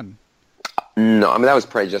 41. No, I mean, that was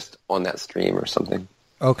probably just on that stream or something.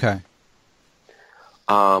 Okay.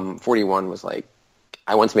 41 was like,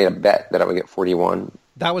 I once made a bet that I would get 41.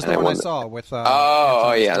 That was the one I saw with...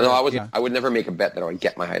 yeah. No, I would never make a bet that I would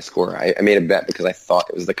get my high score. I made a bet because I thought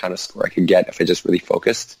it was the kind of score I could get if I just really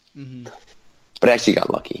focused. Mm-hmm. But I actually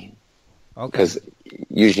got lucky. Okay. Because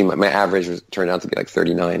usually my average turned out to be like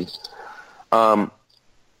 39.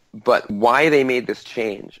 But why they made this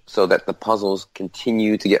change so that the puzzles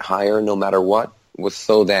continue to get higher no matter what was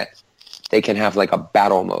so that they can have like a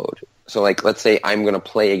battle mode. So like, let's say I'm going to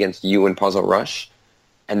play against you in Puzzle Rush,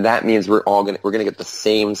 and that means we're going to get the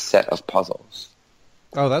same set of puzzles.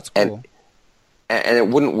 Oh, that's cool. And it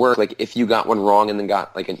wouldn't work like if you got one wrong and then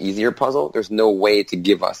got like an easier puzzle. There's no way to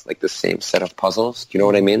give us like the same set of puzzles. Do you know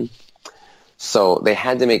what I mean? So they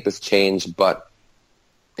had to make this change, but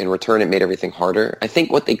in return, it made everything harder. I think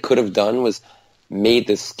what they could have done was made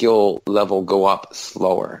the skill level go up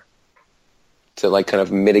slower to like kind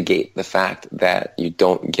of mitigate the fact that you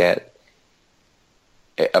don't get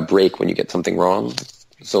a break when you get something wrong.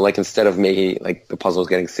 So like instead of making like the puzzles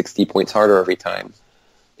getting 60 points harder every time,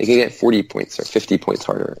 they could get 40 points or 50 points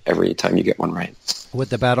harder every time you get one right. Would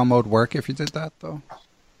the battle mode work if you did that though?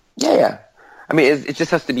 Yeah. I mean, it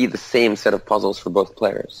just has to be the same set of puzzles for both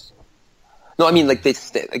players. No, I mean, like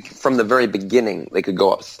like from the very beginning, they could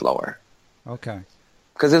go up slower. Okay.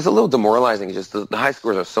 Because it's a little demoralizing. Just the high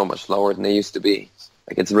scores are so much lower than they used to be.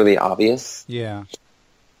 Like, it's really obvious. Yeah.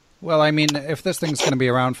 Well, I mean, if this thing's going to be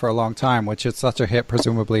around for a long time, which it's such a hit,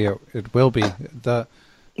 presumably it will be.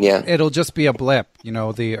 It'll just be a blip,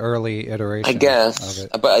 the early iteration. I guess,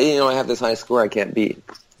 but I have this high score I can't beat.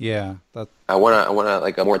 Yeah. I want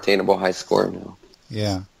like a more attainable high score now.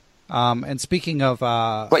 Yeah. And speaking of,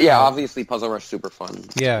 but yeah, obviously Puzzle Rush super fun.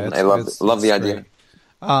 Yeah, I love the idea.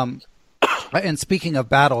 And speaking of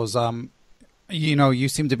battles, you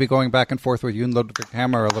seem to be going back and forth with Jon Ludvig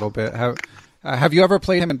Hammer a little bit. Have you ever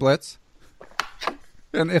played him in Blitz?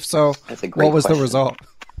 And if so, what was the result?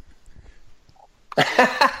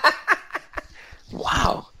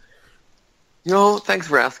 Wow. Thanks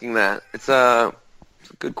for asking that. It's a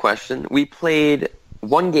good question. We played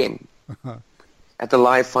one game at the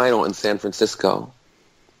live final in San Francisco.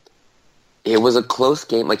 It was a close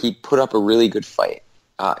game. Like, he put up a really good fight.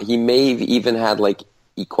 He may have even had, like,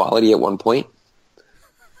 equality at one point.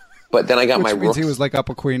 But then I got my rook. Which means he was, like, up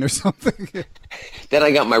a queen or something. Then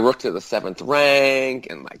I got my rook to the 7th rank,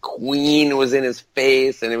 and my queen was in his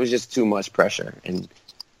face, and it was just too much pressure, and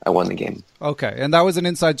I won the game. Okay, and that was an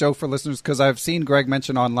inside joke for listeners, because I've seen Greg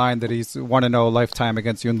mention online that he's 1-0 lifetime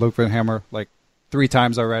against Jon Ludvig Hammer, like, 3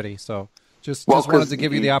 times already, so... Just wanted to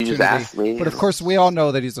give you the opportunity. But of course, we all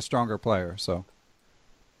know that he's a stronger player. So,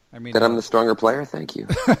 I mean, that I'm the stronger player. Thank you.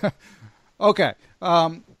 Okay.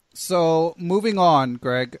 So moving on,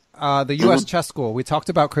 Greg, the U.S. Chess School. We talked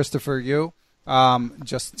about Christopher Yu,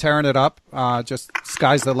 just tearing it up, just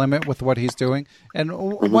sky's the limit with what he's doing. And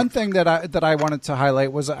one thing that I wanted to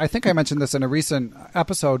highlight was, I think I mentioned this in a recent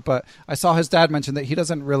episode, but I saw his dad mention that he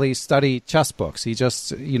doesn't really study chess books. He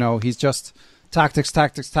just, he's just tactics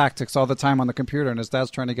all the time on the computer, and his dad's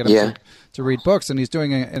trying to get him to read books, and he's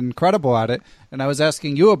doing incredible at it. And I was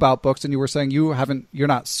asking you about books, and you were saying you're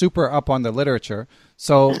not super up on the literature.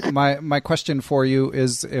 So my question for you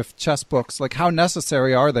is, if chess books, like, how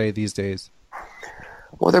necessary are they these days?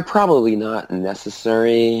 Well, they're probably not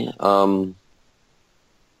necessary.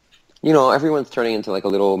 Everyone's turning into like a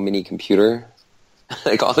little mini computer.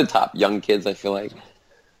 Like all the top young kids, I feel like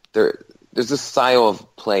there's this style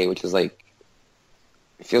of play which is like,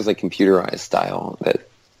 it feels like computerized style that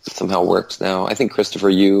somehow works now. I think Christopher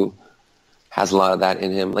Yu has a lot of that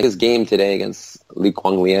in him. Like his game today against Li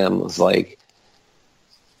Guangliang was like,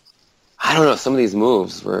 I don't know, some of these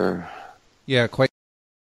moves were... Yeah, quite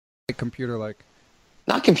computer-like.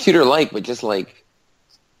 Not computer-like, but just like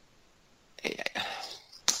King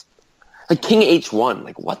H1.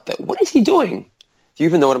 Like, what is he doing? Do you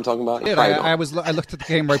even know what I'm talking about? I looked at the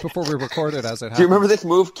game right before we recorded as it happened. Do you remember this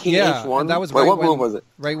move, King H1? That was what move was it?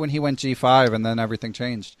 Right when he went G5, and then everything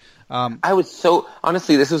changed. I was so...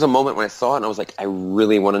 Honestly, this was a moment when I saw it, and I was like, I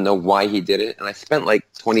really want to know why he did it. And I spent like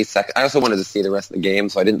 20 seconds. I also wanted to see the rest of the game,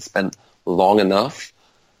 so I didn't spend long enough.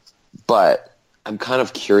 But I'm kind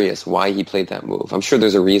of curious why he played that move. I'm sure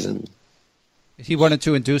there's a reason. He wanted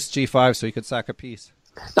to induce G5 so he could sack a piece.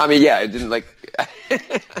 I mean, yeah, it didn't like...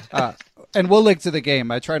 And we'll link to the game.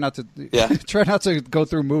 I try not to go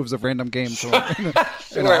through moves of random games in an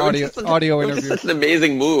audio interview. It's just an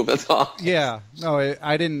amazing move. That's all. Yeah. No,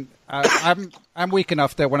 I didn't. I'm weak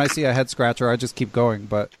enough that when I see a head scratcher, I just keep going.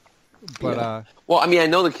 But. Well, I mean, I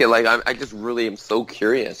know the kid. Like, I just really am so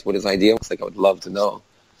curious what his idea was. Like, I would love to know,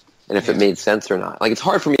 and if it made sense or not. Like, it's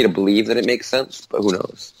hard for me to believe that it makes sense, but who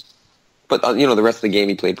knows? But the rest of the game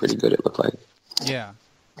he played pretty good. It looked like. Yeah.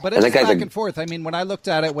 But it's back and forth. I mean, when I looked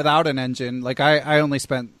at it without an engine, like I only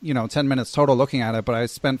spent 10 minutes total looking at it, but I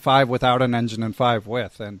spent 5 without an engine and 5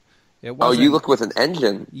 with, and it was. Oh, you looked with an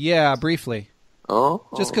engine? Yeah, briefly. Oh.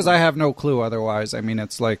 Just because I have no clue otherwise. I mean,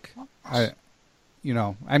 it's like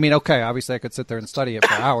okay, obviously I could sit there and study it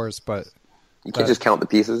for hours, but you can't just count the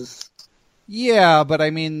pieces. Yeah, but I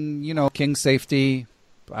mean, king safety.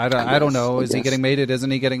 I don't know. Is he getting mated? Isn't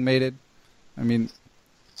he getting mated? I mean,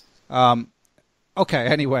 okay,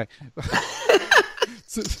 anyway,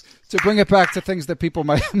 to bring it back to things that people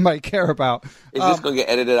might care about. Is this going to get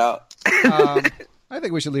edited out? I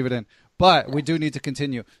think we should leave it in, but we do need to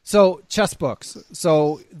continue. So, chess books.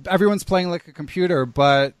 So, everyone's playing like a computer,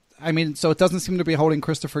 but, I mean, so it doesn't seem to be holding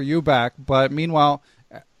Christopher Yu back, but meanwhile,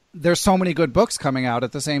 there's so many good books coming out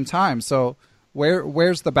at the same time. So,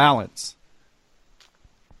 where's the balance?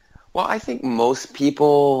 Well, I think most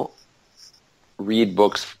people read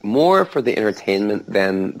books more for the entertainment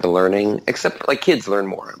than the learning, except like kids learn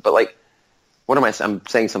more. But like, what am I saying? I'm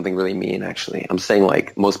saying something really mean, actually. I'm saying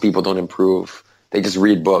like most people don't improve. They just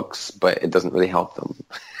read books, but it doesn't really help them.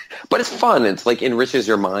 But it's fun. It's like enriches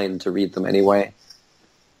your mind to read them anyway.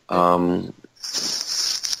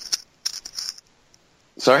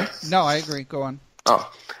 Sorry? No, I agree. Go on.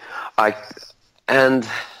 Oh, and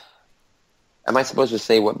am I supposed to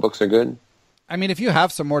say what books are good? I mean, if you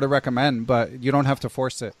have some more to recommend, but you don't have to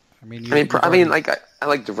force it. I mean, like I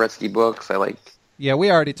like Dvoretsky books. I like. Yeah, we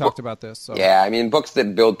already talked about this. So. Yeah, I mean, books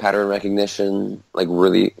that build pattern recognition, like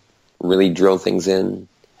really, really drill things in.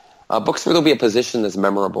 Books where there'll be a position that's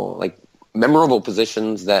memorable, like memorable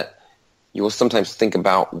positions that you will sometimes think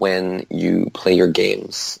about when you play your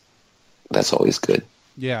games. That's always good.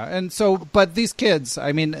 Yeah, and so, but these kids,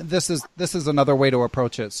 I mean, this is another way to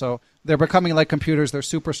approach it. So they're becoming like computers. They're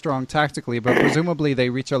super strong tactically, but presumably they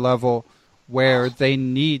reach a level where they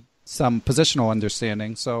need some positional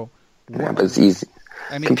understanding. So yeah, but it's easy.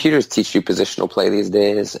 I mean, computers teach you positional play these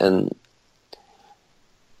days, and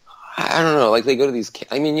I don't know. Like they go to these.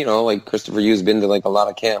 I mean, like Christopher Yu's been to like a lot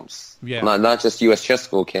of camps. Yeah. Not just U.S. Chess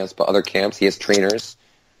School camps, but other camps. He has trainers.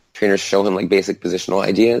 Trainers show him like basic positional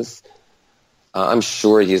ideas. I'm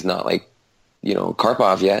sure he's not like,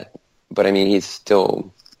 Karpov yet, but I mean, he's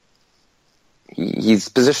still, he's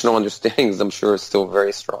positional understandings, I'm sure, is still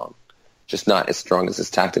very strong, just not as strong as his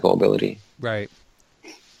tactical ability. Right.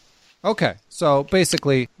 Okay. So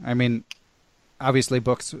basically, I mean, obviously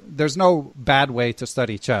books, there's no bad way to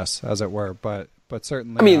study chess, as it were, but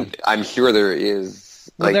certainly. I mean, I'm sure there is.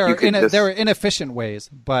 Well, like, there are inefficient ways,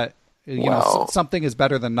 but, something is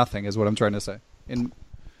better than nothing is what I'm trying to say.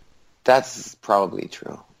 That's probably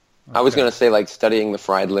true. Okay. I was going to say like studying the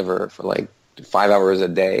fried liver for like 5 hours a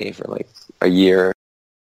day for like a year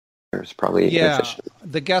is probably efficient.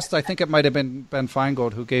 The guest, I think it might have been Ben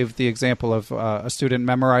Feingold, who gave the example of a student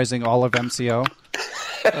memorizing all of MCO.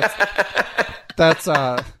 That's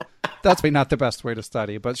probably not the best way to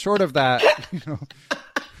study, but short of that,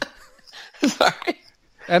 Sorry.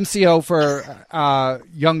 MCO for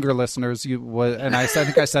younger listeners, and I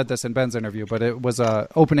think I said this in Ben's interview, but it was a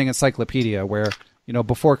opening encyclopedia where,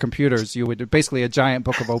 before computers, you would basically a giant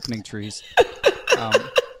book of opening trees.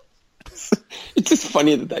 It's just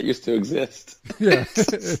funny that used to exist. Yeah,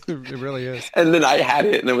 it really is. And then I had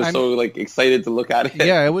it, and I was so like excited to look at it.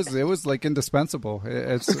 Yeah, it was like indispensable.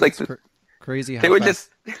 It's like crazy how they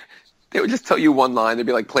would just tell you one line. They'd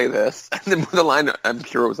be like, "Play this," and then the line I'm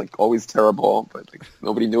sure was like always terrible, but like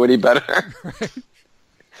nobody knew any better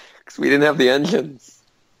because we didn't have the engines.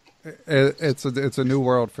 It's a new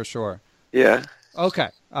world for sure. Yeah. Okay.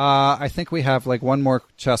 I think we have like one more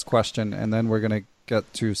chess question, and then we're gonna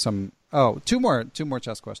get to some. Oh, two more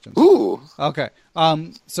chess questions. Ooh. Okay.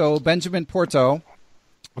 So Benjamin Porto,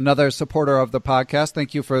 another supporter of the podcast.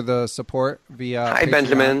 Thank you for the support via Hi, Patreon.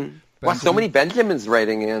 Benjamin. Wow, so many Benjamins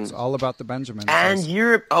writing in. It's all about the Benjamins. And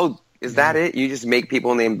is that it? You just make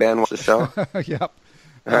people named Ben watch the show? Yep.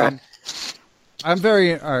 All right. I'm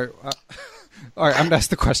very... All right, I'm going to ask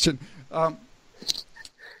the question.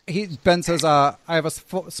 Ben says, I have a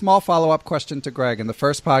small follow-up question to Greg. In the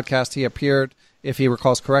first podcast, he appeared, if he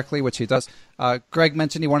recalls correctly, which he does. Greg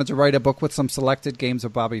mentioned he wanted to write a book with some selected games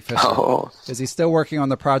of Bobby Fischer. Oh. Is he still working on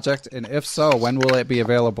the project? And if so, when will it be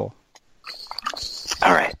available?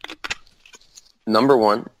 All right. Number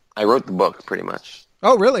one, I wrote the book pretty much.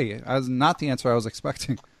 Oh, really? That was not the answer I was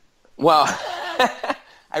expecting. Well,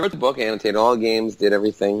 I wrote the book, annotated all the games, did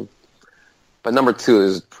everything. But number two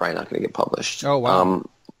is probably not going to get published. Oh, wow.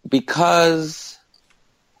 Because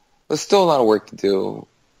there's still a lot of work to do.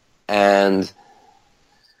 And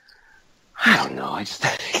I don't know. I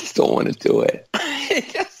just don't want to do it.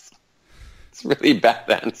 It's a really bad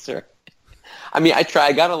answer. I mean, I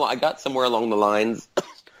got somewhere along the lines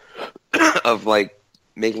of like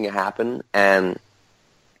making it happen, and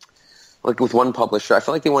like with one publisher, I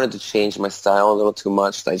felt like they wanted to change my style a little too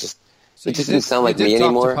much. It just didn't sound like me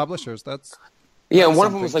anymore. To publishers, one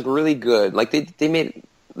of them was like really good. Like they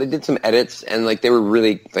did some edits, and like they were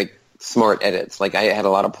really like smart edits. Like I had a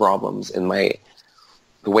lot of problems in the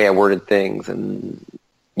way I worded things, and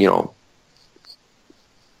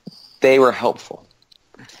they were helpful.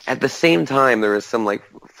 At the same time, there is some like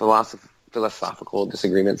philosophical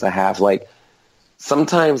disagreements I have. Like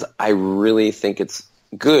sometimes I really think it's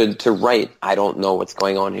good to write, I don't know what's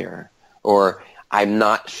going on here, or I'm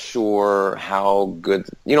not sure how good,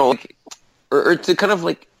 or to kind of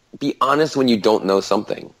like be honest when you don't know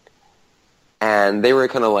something. And they were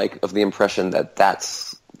kind of like of the impression that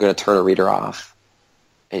that's going to turn a reader off,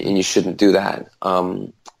 and you shouldn't do that,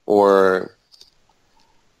 or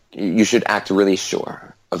you should act really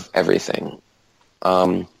sure of everything.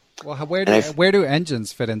 Well, where do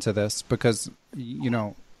engines fit into this? Because you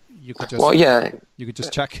could just you could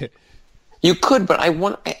just check it. You could, but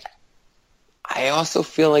I also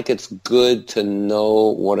feel like it's good to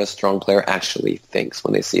know what a strong player actually thinks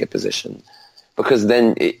when they see a position, because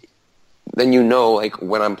then like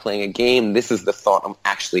when I'm playing a game, this is the thought I'm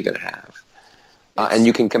actually going to have, and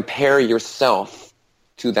you can compare yourself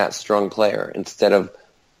to that strong player instead of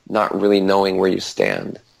not really knowing where you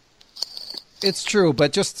stand. It's true,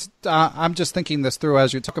 but I'm just thinking this through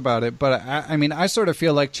as you talk about it. But I mean, I sort of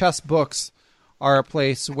feel like chess books are a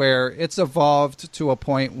place where it's evolved to a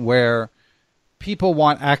point where people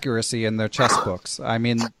want accuracy in their chess books. I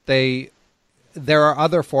mean, there are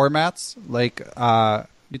other formats like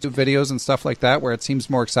YouTube videos and stuff like that where it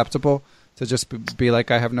seems more acceptable to just be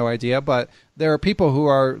like, I have no idea. But there are people who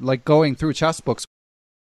are like going through chess books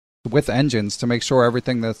with engines to make sure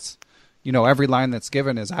everything that's, every line that's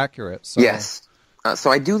given is accurate. So. Yes.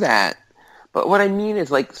 So I do that. But what I mean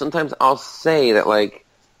is, like, sometimes I'll say that, like,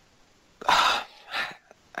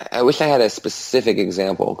 I wish I had a specific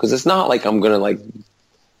example, because it's not like I'm going to, like,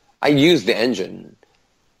 I use the engine,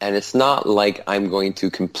 and it's not like I'm going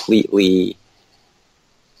to completely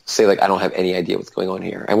say, like, I don't have any idea what's going on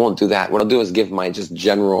here. I won't do that. What I'll do is give my just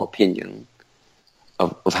general opinion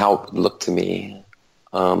of how it would look to me,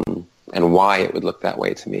 and why it would look that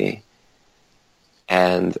way to me.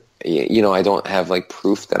 And, I don't have, like,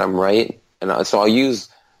 proof that I'm right. And so I'll use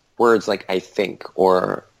words like I think,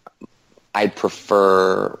 or I'd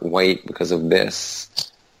prefer white because of this.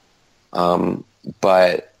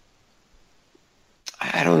 But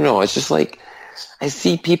I don't know. It's just like, I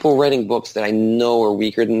see people writing books that I know are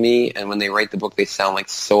weaker than me, and when they write the book, they sound like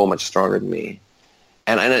so much stronger than me.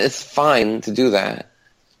 And it's fine to do that,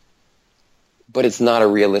 but it's not a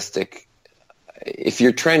realistic. If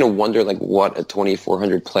you're trying to wonder like what a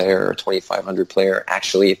 2,400 player or 2,500 player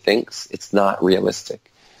actually thinks, it's not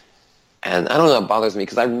realistic. And I don't know, it bothers me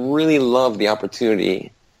because I really love the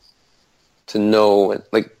opportunity to know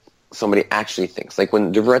like somebody actually thinks. Like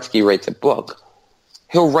when Dvoretsky writes a book,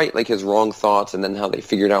 he'll write like his wrong thoughts and then how they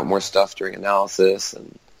figured out more stuff during analysis,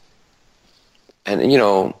 and you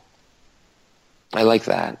know, I like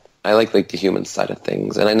that. I like the human side of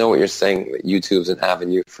things, and I know what you're saying, that YouTube's an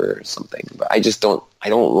avenue for something, but I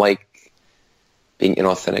don't like being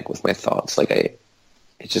inauthentic with my thoughts. Like it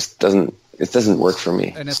doesn't work for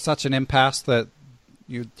me. And it's such an impasse that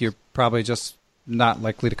you're probably just not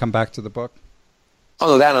likely to come back to the book. Oh,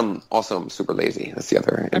 no, that I'm super lazy. That's the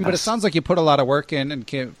other. But it sounds like you put a lot of work in and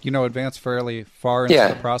can, advance fairly far into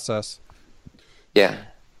the process. Yeah.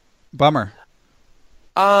 Bummer.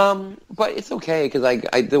 But it's okay because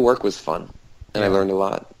the work was fun and I learned a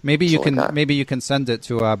lot. Maybe you can send it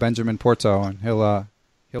to Benjamin Porto and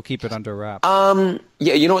he'll keep it under wraps.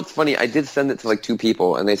 Yeah, you know what's funny? I did send it to like 2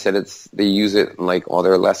 people and they said they use it in like all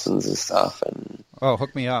their lessons and stuff, and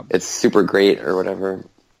hook me up. It's super great or whatever.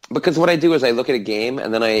 Because what I do is I look at a game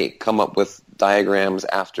and then I come up with diagrams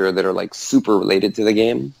after that are like super related to the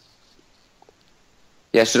game.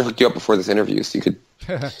 Yeah, I should have hooked you up before this interview so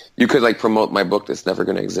you could like promote my book that's never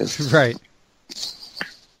going to exist. Right.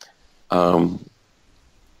 But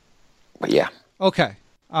yeah. Okay.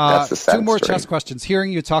 That's the sad 2 more story. chess questions.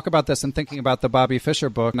 Hearing you talk about this and thinking about the Bobby Fischer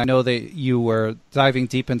book, and I know that you were diving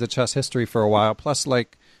deep into chess history for a while. Plus,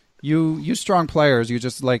 like you strong players, you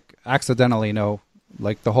just like accidentally know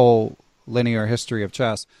like the whole linear history of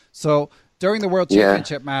chess. So during the World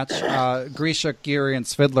Championship match, Grishuk, Giri, and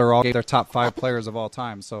Svidler all gave their top 5 players of all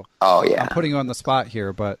time. So I'm putting you on the spot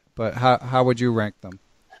here, but how would you rank them?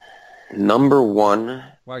 Number 1.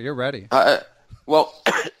 Wow, you're ready. Well,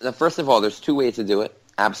 first of all, there's 2 ways to do it.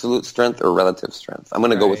 Absolute strength or relative strength. I'm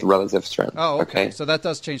going to go with relative strength. Oh, okay. So that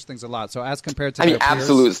does change things a lot. So as compared to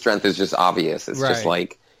absolute strength is just obvious. It's just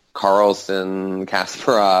like Carlsen,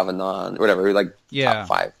 Kasparov, Anand, whatever, like top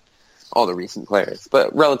 5. All the recent players.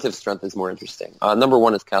 But relative strength is more interesting. Number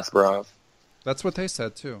 1 is Kasparov. That's what they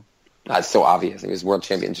said, too. That's so obvious. He was world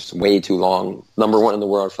champion just way too long. Number 1 in the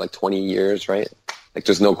world for like 20 years, right? Like,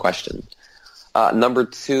 there's no question. Number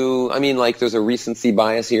 2, I mean, like, there's a recency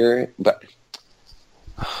bias here, but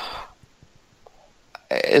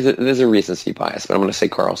there's a recency bias, but I'm going to say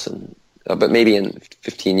Carlsen. But maybe in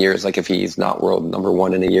 15 years, like if he's not world number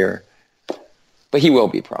 1 in a year. But he will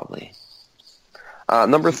be probably.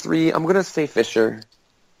 Number 3, I'm going to say Fischer.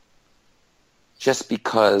 Just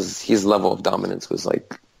because his level of dominance was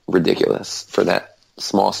like ridiculous for that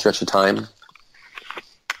small stretch of time.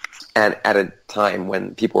 And at a time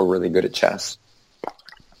when people were really good at chess.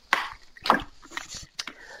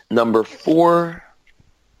 Number 4,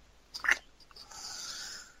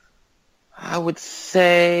 I would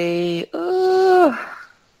say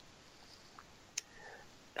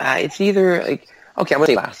it's either like, okay, I'm going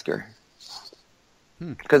to say Lasker.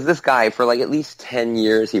 Because this guy, for like at least 10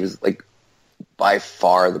 years, he was like by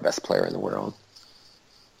far the best player in the world.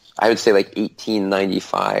 I would say like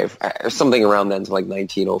 1895 or something around then to like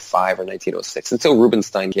 1905 or 1906 until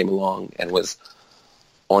Rubinstein came along and was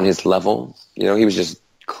on his level. He was just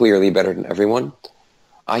clearly better than everyone.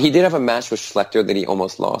 He did have a match with Schlechter that he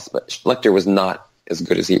almost lost, but Schlechter was not as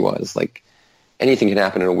good as he was. Like, anything can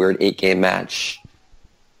happen in a weird 8-game match.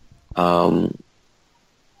 So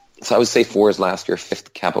I would say 4 is Lasker,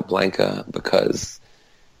 5th Capablanca, because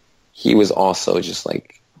he was also just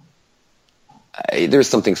like, there's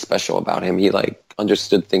something special about him. He like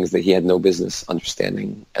understood things that he had no business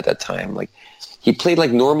understanding at that time. Like, he played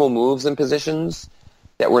like normal moves and positions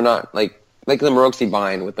that were not like the Maroczy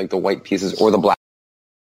bind with like the white pieces or the black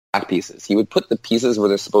pieces. He would put the pieces where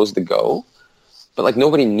they're supposed to go, but like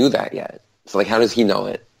nobody knew that yet. So like, how does he know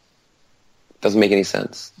it? Doesn't make any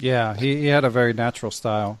sense. Yeah, he had a very natural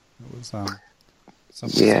style. It was something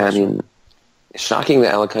special. I mean, shocking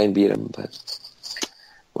that Alekhine beat him, but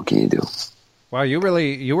what can you do? Wow, you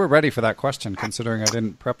were ready for that question, considering I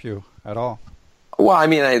didn't prep you at all. Well, I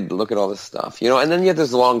mean, I look at all this stuff, and then you have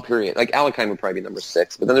this long period. Like, Alekhine would probably be number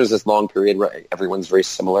 6, but then there's this long period where everyone's very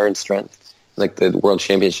similar in strength. Like the World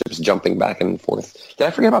Championships jumping back and forth. Did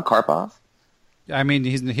I forget about Karpov? I mean,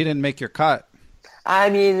 he didn't make your cut. I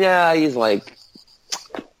mean, he's like,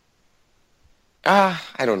 I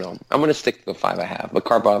don't know. I'm going to stick to the 5 I have, but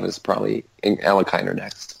Karpov is probably Alekhine or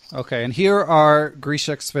next. Okay, and here are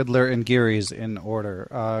Grishuk, Svidler, and Giri's in order.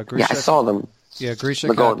 Yeah, I saw them. Yeah,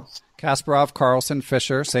 Grishik had Kasparov, Carlsen,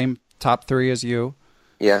 Fischer, same top 3 as you.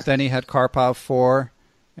 Yeah. Then he had Karpov 4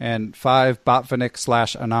 and 5 Botvinnik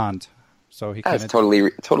 / Anand. So he That's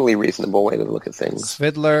totally reasonable way to look at things.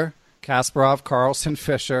 Svidler, Kasparov, Carlsen,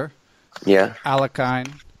 Fischer. Yeah.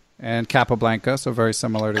 Alekhine and Capablanca, so very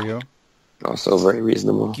similar to you. Also very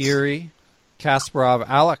reasonable. Geary, Kasparov,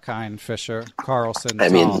 Alekhine, Fischer, Carlsen, I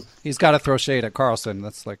mean, he's got to throw shade at Carlsen.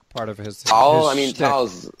 That's like part of his Tal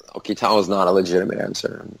shtick. Tal's not a legitimate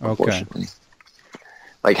answer, unfortunately. Okay.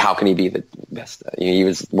 Like, how can he be the best? He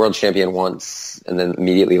was world champion once and then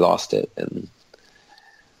immediately lost it, and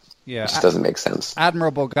it just doesn't make sense.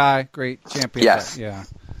 Admirable guy, great champion. Yes. Yeah.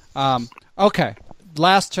 Okay.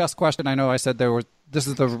 Last chess question. I know I said this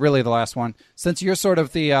is really the last one. Since you're sort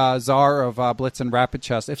of the czar of blitz and rapid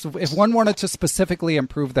chess, if one wanted to specifically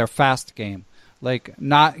improve their fast game, like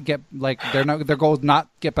not get their goal is not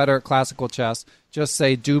get better at classical chess, just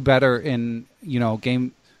say do better in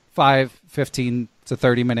game 5, 15 to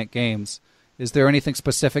 30-minute games. Is there anything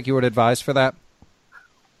specific you would advise for that?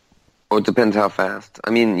 Well, it depends how fast. I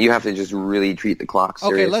mean, you have to just really treat the clock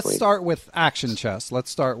seriously. Okay, let's start with action chess.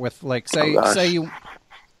 Let's start with say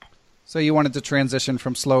you wanted to transition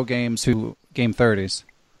from slow games to game 30s.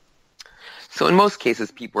 So in most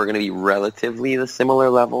cases, people are going to be relatively the similar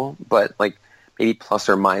level, but like maybe plus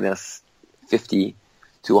or minus 50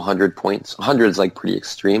 to 100 points. 100 is like pretty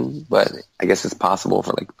extreme, but I guess it's possible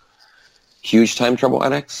for like huge time trouble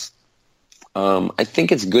addicts. I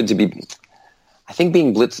think it's good to be. I think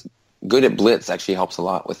being good at blitz actually helps a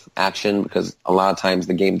lot with action because a lot of times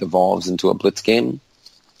the game devolves into a blitz game.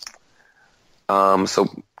 So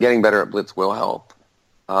getting better at blitz will help.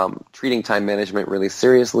 Treating time management really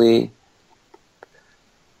seriously.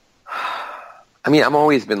 I mean, I've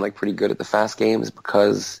always been like pretty good at the fast games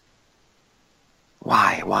because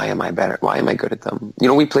why am I better? Why am I good at them?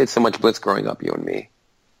 We played so much blitz growing up, you and me.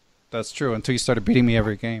 That's true until you started beating me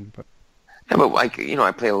every game. But like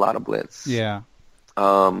I played a lot of blitz. Yeah.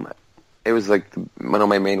 It was like one of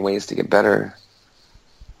my main ways to get better.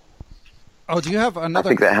 Oh, do you have another?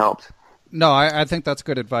 I think that helped. No, I think that's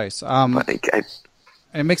good advice.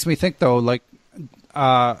 It makes me think though, like,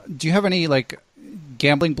 do you have any like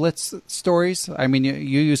gambling blitz stories? I mean,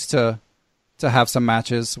 you used to have some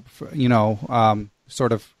matches,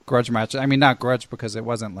 sort of grudge matches. I mean, not grudge because it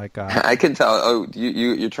wasn't like. I can tell. Oh,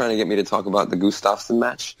 you're trying to get me to talk about the Gustafsson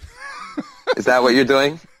match? Is that what you're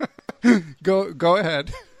doing? Go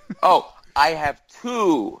ahead. Oh, I have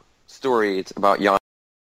 2 stories about Jan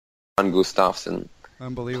Gustafsson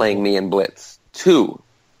playing me in blitz. 2.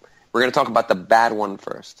 We're going to talk about the bad one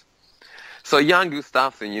first. So Jan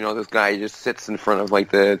Gustafsson, this guy just sits in front of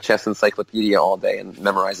like the chess encyclopedia all day and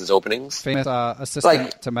memorizes openings. Famous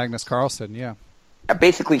assistant to Magnus Carlsen, yeah. I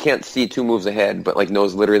basically can't see 2 moves ahead, but like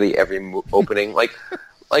knows literally every opening. like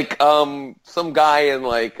some guy in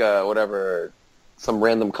like whatever. Some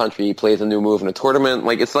random country plays a new move in a tournament.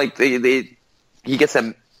 Like it's like he gets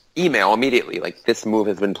an email immediately. Like this move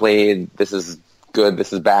has been played. This is good.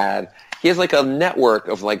 This is bad. He has like a network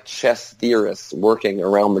of like chess theorists working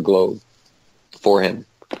around the globe for him.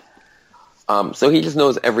 So he just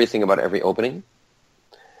knows everything about every opening.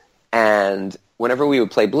 And whenever we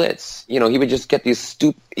would play blitz, he would just get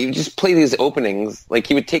he would just play these openings. Like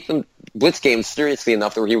he would take them blitz games seriously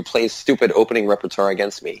enough that he would play stupid opening repertoire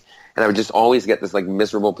against me. And I would just always get this like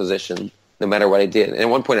miserable position no matter what I did. And at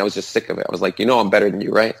one point I was just sick of it. I was like, I'm better than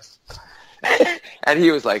you, right? And he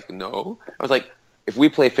was like, no. I was like, if we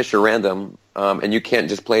play Fischer random and you can't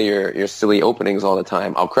just play your silly openings all the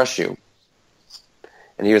time, I'll crush you.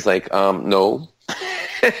 And he was like, no.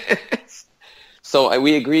 So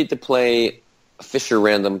we agreed to play a Fischer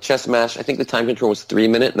random chess match. I think the time control was 3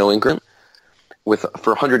 minute, no increment,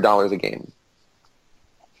 for $100 a game.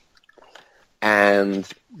 And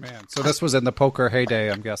man, so this was in the poker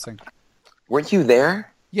heyday, I'm guessing. Weren't you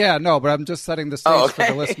there? Yeah, no, but I'm just setting the stage for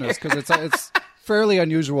the listeners because it's fairly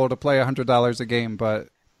unusual to play $100 a game, but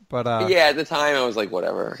yeah, at the time I was like,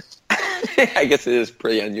 whatever. I guess it is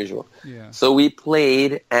pretty unusual. Yeah. So we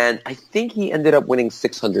played, and I think he ended up winning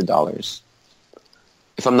 $600,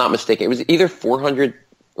 if I'm not mistaken. It was either $400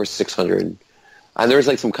 or $600, and there was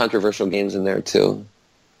like some controversial games in there too.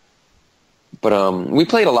 But we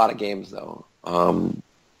played a lot of games though.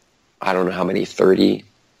 I don't know how many, 30.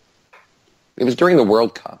 It was during the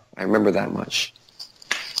World Cup. I remember that much.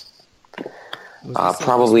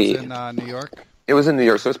 Probably in New York. It was in New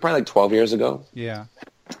York, so it's probably like 12 years ago. Yeah.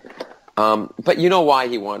 But you know why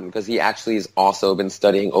he won? Because he actually has also been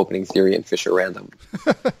studying opening theory in Fischer random.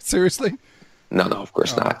 Seriously? No, of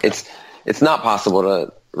course not. Okay. It's not possible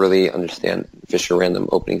to really understand Fischer random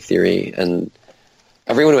opening theory and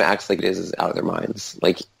everyone who acts like it is out of their minds.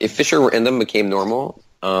 Like, if Fisher and them became normal,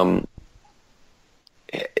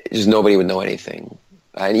 just nobody would know anything.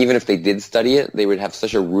 And even if they did study it, they would have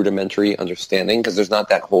such a rudimentary understanding because there's not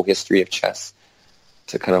that whole history of chess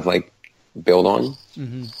to kind of like build on.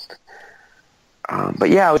 Mm-hmm. But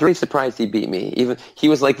yeah, I was really surprised he beat me. Even he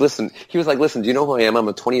was like, listen, do you know who I am? I'm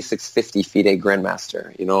a 2650 FIDE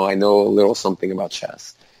grandmaster. You know, I know a little something about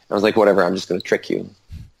chess. I was like, whatever, I'm just going to trick you.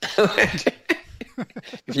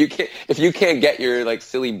 If you can't get your like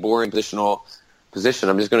silly, boring position,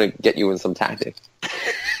 I'm just going to get you in some tactic.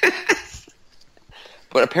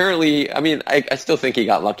 But apparently, I mean, I still think he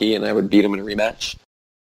got lucky, and I would beat him in a rematch.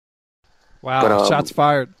 Wow, but, shots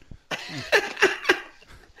fired.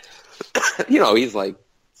 You know, he's like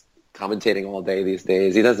commentating all day these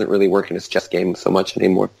days. He doesn't really work in his chess game so much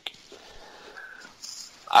anymore.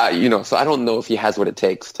 You know, so I don't know if he has what it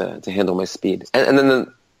takes to handle my speed. And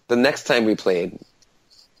then the next time we played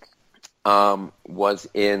was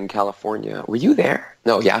in California. Were you there?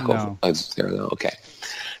 No, Yakov. No. I was there, though. Okay.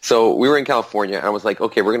 So we were in California, and I was like,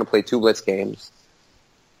 okay, we're going to play 2 Blitz games.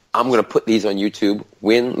 I'm going to put these on YouTube.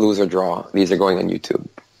 Win, lose, or draw. These are going on YouTube.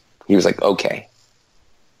 He was like, okay.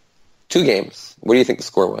 2 games. What do you think the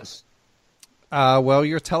score was? Well,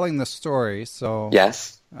 you're telling the story, so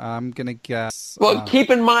yes. I'm going to guess. Well, keep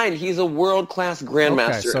in mind, he's a world-class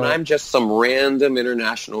grandmaster, and I'm just some random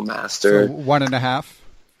international master. So 1.5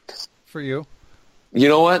 for you? You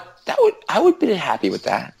know what? I would be happy with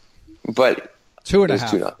that. But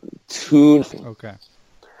 2.5. 2-0. Okay.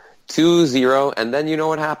 2-0, and then you know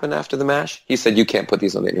what happened after the match? He said, you can't put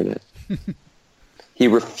these on the internet. He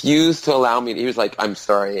refused to allow me. He was like, I'm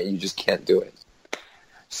sorry, you just can't do it.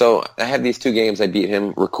 So I had these 2 games. I beat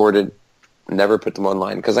him, recorded, never put them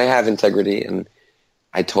online because I have integrity, and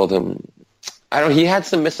I told him, he had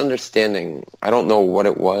some misunderstanding. I don't know what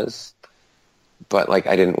it was, but like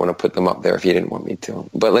I didn't want to put them up there if he didn't want me to.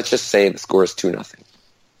 But let's just say the score is 2-0.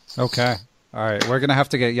 Okay. All right. We're going to have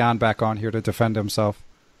to get Jan back on here to defend himself.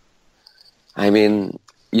 I mean,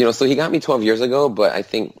 you know, so he got me 12 years ago, but I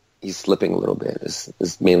think he's slipping a little bit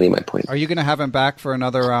is mainly my point. Are you going to have him back for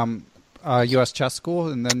another U.S. chess school,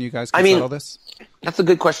 and then you guys can settle this? That's a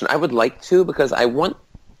good question. I would like to because I want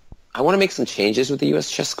to make some changes with the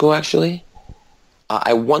U.S. chess school, actually.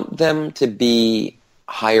 I want them to be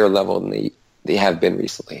higher level than they have been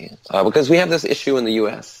recently because we have this issue in the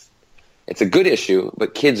U.S. It's a good issue,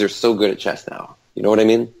 but kids are so good at chess now. You know what I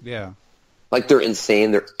mean? Yeah. Like, they're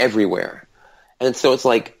insane. They're everywhere. And so it's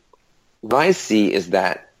like, what I see is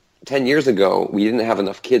that 10 years ago, we didn't have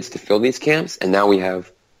enough kids to fill these camps, and now we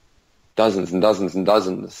have dozens and dozens and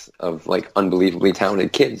dozens of, like, unbelievably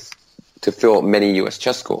talented kids to fill many U.S.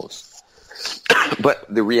 chess schools. But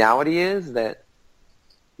the reality is that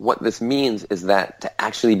what this means is that to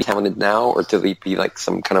actually be talented now or to be, like,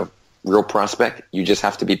 some kind of real prospect, you just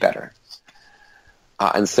have to be better.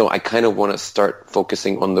 And so I kind of want to start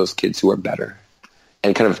focusing on those kids who are better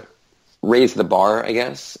and kind of raise the bar, I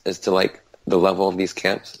guess, as to like the level of these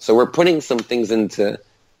camps. So we're putting some things into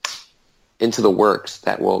the works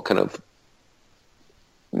that will kind of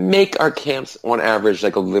make our camps on average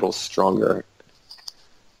like a little stronger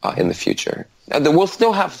in the future. We'll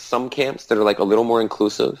still have some camps that are like a little more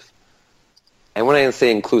inclusive. And when I say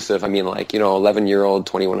inclusive, I mean like, you know, 11-year-old,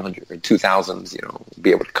 2100 or 2000s, you know, be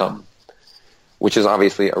able to come, which is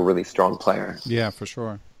obviously a really strong player. Yeah, for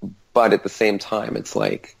sure. But at the same time, it's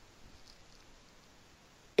like,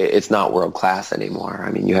 it's not world class anymore. I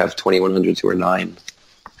mean, you have 2100s who are 9.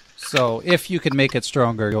 So if you could make it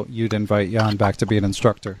stronger, you'd invite Jan back to be an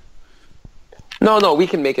instructor. No, we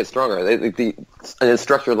can make it stronger. An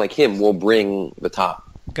instructor like him will bring the top.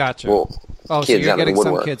 Gotcha. So you're getting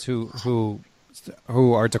some kids who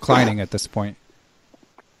are declining at this point.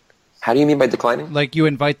 How do you mean by declining? Like you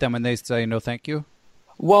invite them and they say no thank you?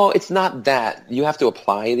 Well, it's not that. You have to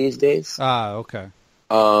apply these days. Ah, okay.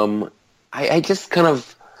 I just kind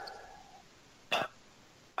of...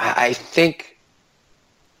 I think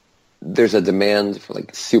there's a demand for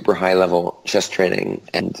like super high level chess training,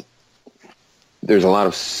 and there's a lot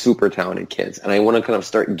of super talented kids, and I want to kind of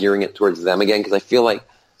start gearing it towards them again because I feel like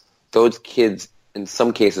those kids in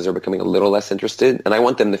some cases are becoming a little less interested, and I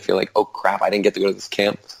want them to feel like, oh crap, I didn't get to go to this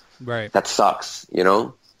camp. Right. That sucks, you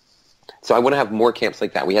know? So I want to have more camps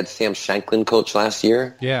like that. We had Sam Shanklin coach last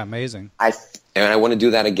year. Yeah, amazing. And I want to do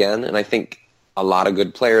that again, and I think a lot of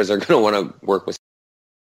good players are going to want to work with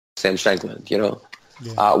Sam Shanklin, you know?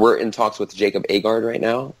 Yeah. We're in talks with Jacob Agard right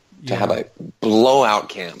now to have a blowout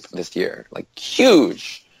camp this year, like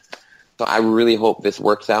huge. So I really hope this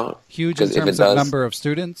works out. Huge in terms of number of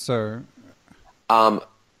students, or?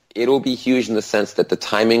 It'll be huge in the sense that the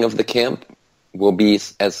timing of the camp will be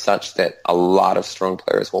as such that a lot of strong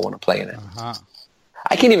players will want to play in it. Uh-huh.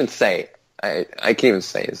 I can't even say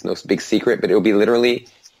it's no big secret, but it will be literally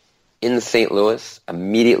in St. Louis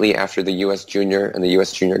immediately after the U.S. Junior and the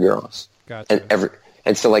U.S. Junior girls. Gotcha.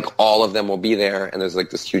 And so like all of them will be there, and there's like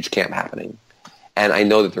this huge camp happening. And I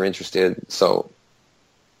know that they're interested, so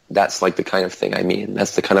that's like the kind of thing I mean.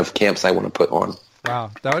 That's the kind of camps I want to put on. Wow,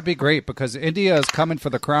 that would be great because India is coming for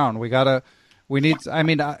the crown.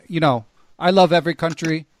 I love every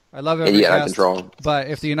country. I love every guest, but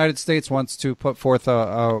if the United States wants to put forth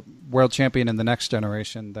a world champion in the next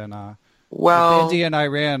generation, then India and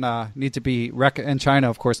Iran need to be and China,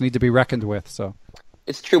 of course, need to be reckoned with. So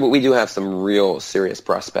it's true, but we do have some real serious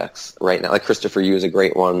prospects right now. Like Christopher Yu is a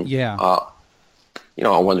great one. Yeah.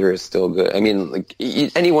 A Wonder is still good. I mean, like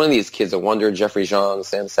any one of these kids, a Wonder, Jeffrey Zhang,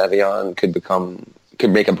 Sam Savion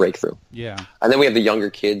could make a breakthrough. Yeah. And then we have the younger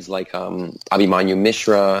kids like Abhimanyu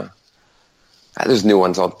Mishra. There's new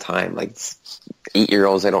ones all the time, like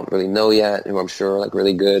 8-year-olds I don't really know yet, who I'm sure are like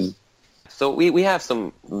really good. So we have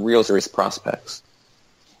some real serious prospects.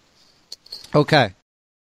 Okay.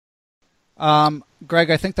 Greg,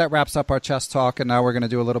 I think that wraps up our chess talk, and now we're going to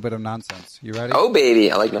do a little bit of nonsense. You ready? Oh,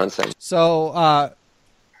 baby. I like nonsense.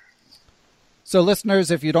 So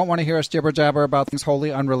listeners, if you don't want to hear us jibber-jabber about things wholly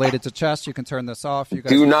unrelated to chess, you can turn this off. You guys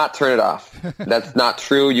do not turn it off. That's not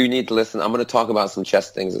true. You need to listen. I'm going to talk about some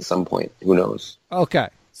chess things at some point. Who knows? Okay.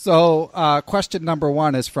 So question number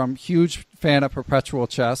 1 is from huge fan of Perpetual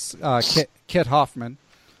Chess, Kit Hoffman.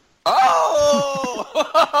 Oh!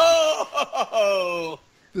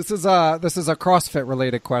 This is a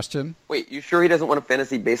CrossFit-related question. Wait, you sure he doesn't want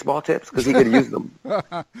fantasy baseball tips? Because he could use them.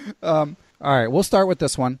 All right, we'll start with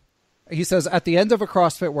this one. He says, at the end of a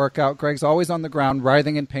CrossFit workout, Greg's always on the ground,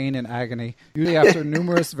 writhing in pain and agony, usually after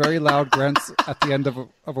numerous very loud grunts at the end of a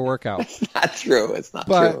workout. It's not true. It's not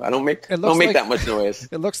true. I don't make that much noise.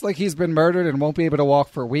 It looks like he's been murdered and won't be able to walk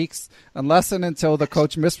for weeks, unless and until the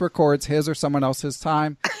coach misrecords his or someone else's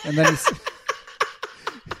time, and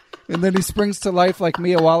then he springs to life like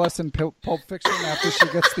Mia Wallace in Pulp Fiction after she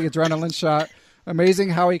gets the adrenaline shot. Amazing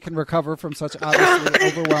how he can recover from such obviously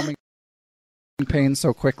overwhelming pain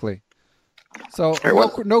so quickly. So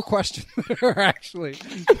no question there, actually.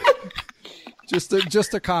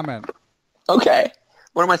 just a comment. Okay.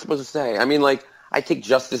 What am I supposed to say? I mean, like, I take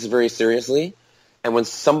justice very seriously, and when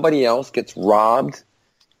somebody else gets robbed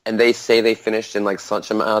and they say they finished in like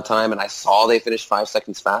such amount of time and I saw they finished 5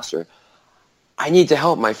 seconds faster, I need to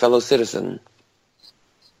help my fellow citizen.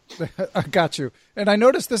 I got you. And I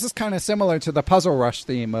noticed this is kind of similar to the Puzzle Rush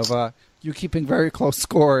theme of you keeping very close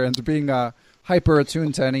score and being hyper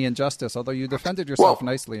attuned to any injustice, although you defended yourself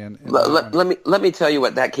nicely. Let me tell you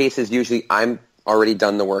what that case is. Usually I'm already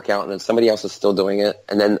done the workout and then somebody else is still doing it,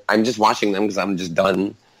 and then I'm just watching them because I'm just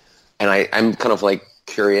done, and I'm kind of like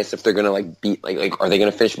curious if they're going to like beat like are they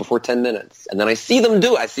going to finish before 10 minutes, and then I see them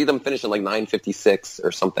finish in like 9:56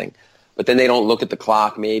 or something, but then they don't look at the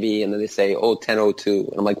clock maybe, and then they say 10:02,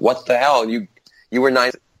 and I'm like, what the hell, you were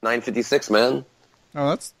 9:56, man. Oh,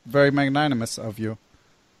 that's very magnanimous of you.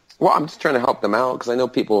 Well, I'm just trying to help them out because I know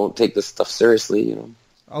people take this stuff seriously, you know.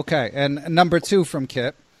 Okay, and number 2 from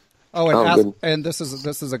Kit. And this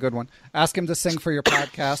is a good one. Ask him to sing for your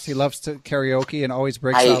podcast. He loves to karaoke and always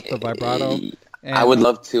breaks out the vibrato. And, I would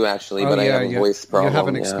love to actually, but I have a voice problem. You have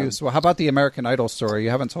an excuse. Well, how about the American Idol story? You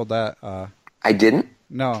haven't told that. I didn't.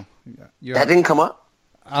 No, that didn't come up.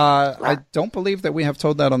 I don't believe that we have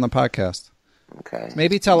told that on the podcast. Okay.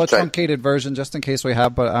 Maybe tell a truncated version just in case we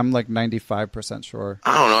have, but I'm like 95% sure.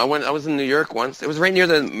 I don't know. I was in New York once. It was right near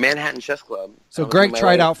the Manhattan Chess Club. So Greg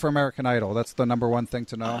tried out for American Idol. That's the number 1 thing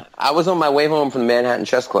to know. I was on my way home from the Manhattan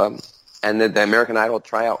Chess Club, and the American Idol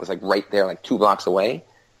tryout was like right there, like 2 blocks away.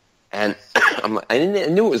 And I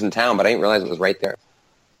knew it was in town, but I didn't realize it was right there.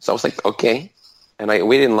 So I was like, okay. And I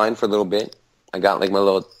waited in line for a little bit. I got like my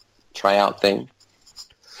little tryout thing.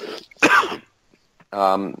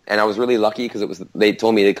 And I was really lucky because they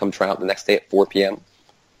told me to come try out the next day at 4 p.m.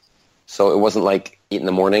 So it wasn't like 8 in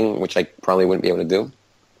the morning, which I probably wouldn't be able to do.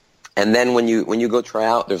 And then when you go try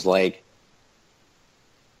out, there's like,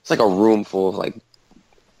 it's like a room full of like,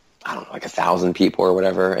 I don't know, like 1,000 people or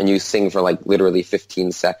whatever. And you sing for like literally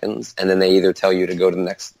 15 seconds. And then they either tell you to go to the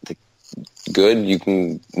next, good, you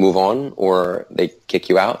can move on, or they kick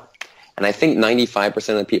you out. And I think 95%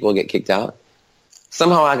 of the people get kicked out.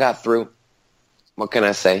 Somehow I got through. What can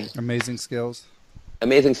I say? Amazing skills.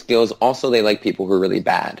 Amazing skills. Also, they like people who are really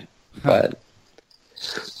bad. But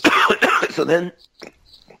so then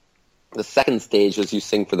the second stage was you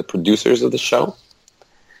sing for the producers of the show.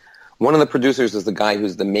 One of the producers is the guy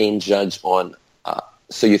who's the main judge on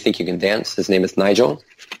So You Think You Can Dance. His name is Nigel.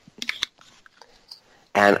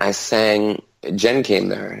 And I sang, Jen came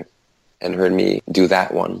there and heard me do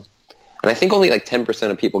that one. And I think only like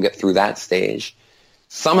 10% of people get through that stage.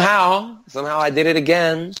 Somehow I did it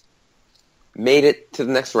again, made it to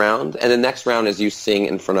the next round. And the next round is you sing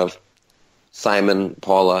in front of Simon,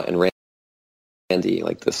 Paula, and Randy,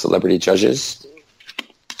 like the celebrity judges.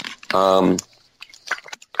 I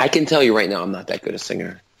can tell you right now, I'm not that good a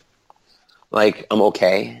singer. Like, I'm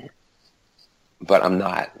okay, but I'm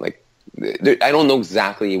not. Like, I don't know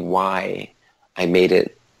exactly why I made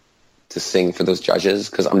it to sing for those judges,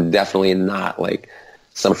 because I'm definitely not like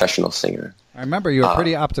some professional singer. I remember you were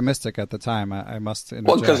pretty optimistic at the time. I must interject.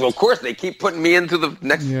 Well, because of course they keep putting me into the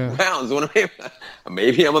next rounds.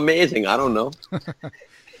 Maybe I'm amazing. I don't know.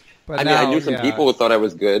 But I mean, I knew some people who thought I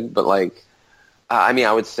was good, but like, I mean,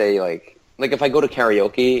 I would say like if I go to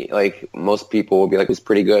karaoke, like most people will be like, it's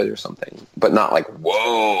pretty good or something, but not like,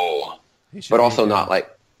 whoa, but also not like,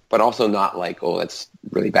 oh, that's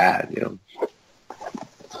really bad, you know?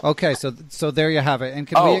 Okay. So there you have it. And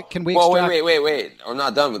can we well, extract... wait. I'm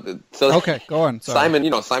not done with it. So okay, go on. Sorry.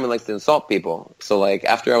 Simon likes to insult people. So like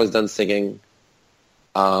after I was done singing,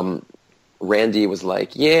 Randy was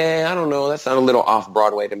like, yeah, I don't know, that sounded a little off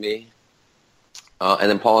Broadway to me. And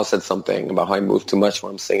then Paula said something about how I move too much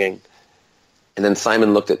when I'm singing. And then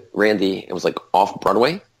Simon looked at Randy and was like, off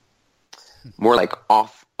Broadway? More like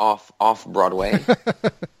off Broadway.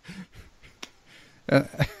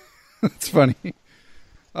 That's funny.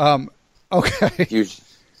 Okay.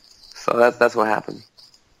 So that's what happened.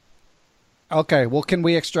 Okay. Well, can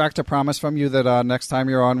we extract a promise from you that next time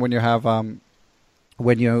you're on, when you have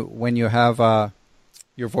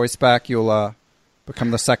your voice back, you'll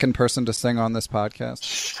become the second person to sing on this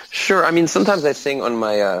podcast? Sure. I mean, sometimes I sing on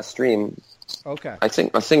my stream. Okay. I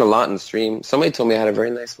sing a lot in stream. Somebody told me I had a very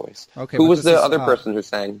nice voice. Okay. Who was the other person who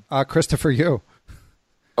sang? Christopher Yu.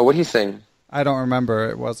 Oh, what did he sing? I don't remember.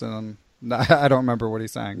 It wasn't. I don't remember what he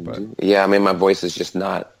sang, but yeah, I mean, my voice is just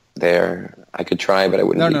not there. I could try, but I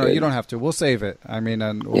wouldn't. No, you don't have to. We'll save it. I mean,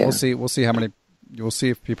 and we'll see. We'll see how many. We'll see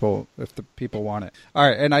if the people want it. All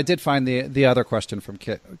right, and I did find the other question from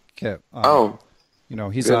Kit. You know,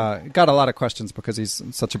 he's got a lot of questions because he's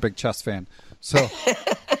such a big chess fan. So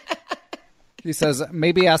he says,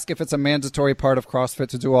 maybe ask if it's a mandatory part of CrossFit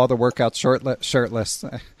to do all the workouts shirtless,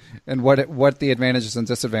 and what the advantages and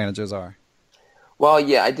disadvantages are. Well,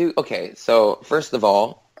 yeah, I do. Okay, so first of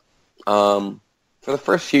all, for the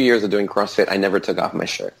first few years of doing CrossFit, I never took off my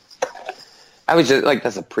shirt. I was just like,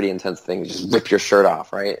 that's a pretty intense thing. Just rip your shirt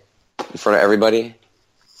off, right? In front of everybody.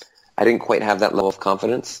 I didn't quite have that level of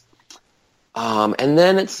confidence. And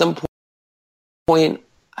then at some point,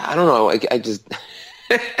 I don't know, I just,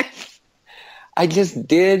 I just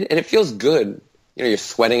did, and it feels good. You know, you're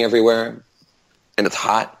sweating everywhere, and it's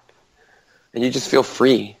hot, and you just feel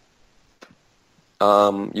free.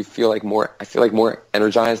 I feel like more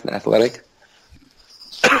energized and athletic.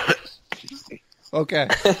 Okay.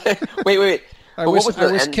 Wait. I wish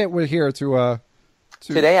Kit were here to...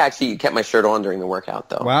 Today I actually kept my shirt on during the workout,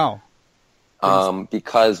 though. Wow.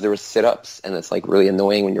 Because there were sit-ups, and it's like really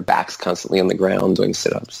annoying when your back's constantly on the ground doing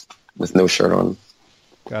sit-ups with no shirt on.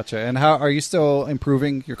 Gotcha. And how are you still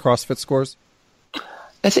improving your CrossFit scores?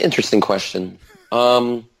 That's an interesting question.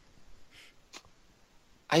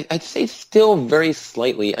 I'd say still very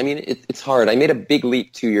slightly. I mean, it's hard. I made a big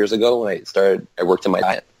leap 2 years ago when I worked in my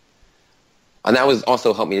diet. And that was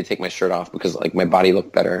also helped me to take my shirt off because like my body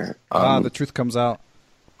looked better. The truth comes out.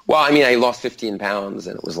 Well, I mean, I lost 15 pounds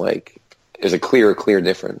and it was like, there's a clear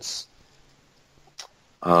difference.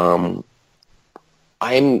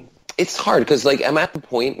 It's hard because like I'm at the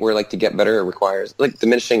point where like to get better it requires like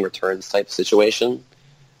diminishing returns type situation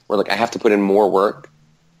where like I have to put in more work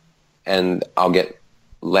and I'll get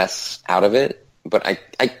less out of it, but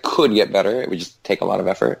I could get better. It would just take a lot of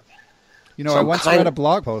effort. You know, so I once read a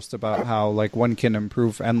blog post about how like one can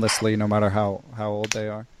improve endlessly no matter how old they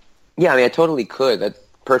are. Yeah, I mean, I totally could. That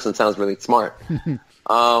person sounds really smart.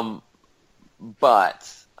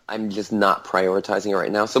 But I'm just not prioritizing it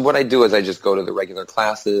right now. So what I do is I just go to the regular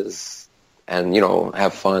classes and, you know,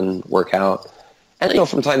 have fun, work out. And, you know,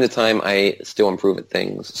 from time to time, I still improve at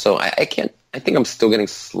things. So I think I'm still getting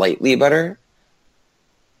slightly better.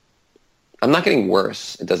 I'm not getting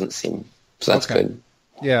worse, it doesn't seem. So that's good.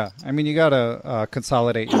 Yeah. I mean, you got to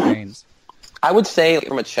consolidate your gains. I would say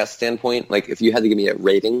from a chess standpoint, like if you had to give me a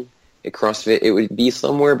rating at CrossFit, it would be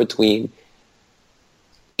somewhere between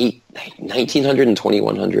 1,900 and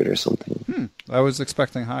 2,100 or something. I was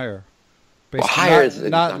expecting higher. Well, higher is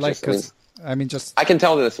not like because I mean just I can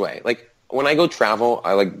tell it this way. Like when I go travel,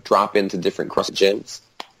 I like drop into different CrossFit gyms,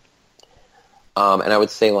 and I would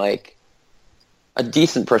say like a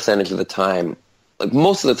decent percentage of the time, like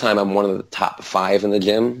most of the time I'm one of the top 5 in the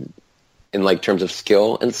gym in like terms of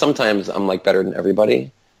skill, and sometimes I'm like better than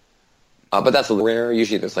everybody. But that's rare.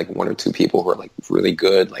 Usually there's like 1 or 2 people who are like really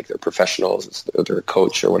good, like they're professionals, they're a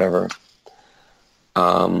coach or whatever.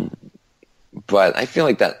 But I feel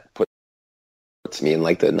like that puts me in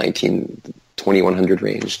like the 2100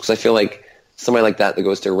 range, because I feel like somebody like that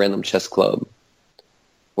goes to a random chess club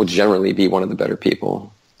will generally be one of the better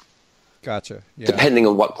people. Gotcha. Yeah. Depending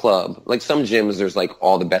on what club. Like some gyms, there's like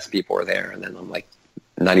all the best people are there, and then I'm like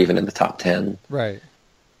not even in the top 10. Right.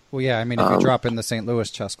 Well, yeah. I mean, if you drop in the St.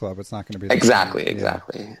 Louis Chess Club, it's not going to be the exactly.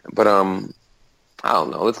 same. But I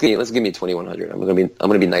don't know. Let's give me 2100. I'm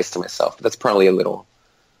gonna be nice to myself. But that's probably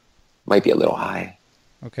might be a little high.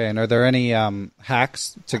 Okay. And are there any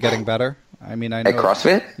hacks to getting better? I mean, I know at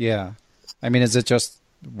CrossFit. Yeah. I mean, is it just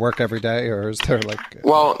work every day, or is there like?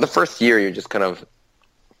 Well, the first year you're just kind of.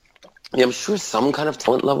 Yeah, I'm sure some kind of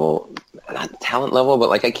talent level, not talent level, but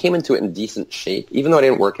like I came into it in decent shape, even though I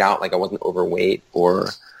didn't work out, like I wasn't overweight or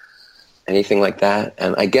anything like that.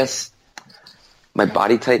 And I guess my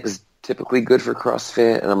body type is typically good for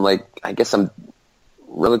CrossFit, and I guess I'm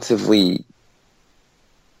relatively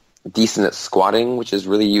decent at squatting, which is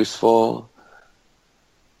really useful.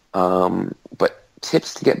 But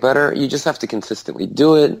tips to get better, you just have to consistently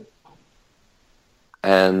do it.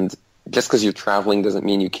 And just because you're traveling doesn't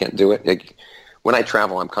mean you can't do it. Like when I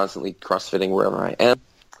travel, I'm constantly CrossFitting wherever I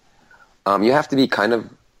am. You have to be kind of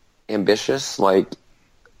ambitious. Like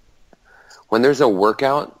when there's a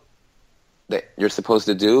workout that you're supposed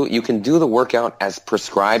to do, you can do the workout as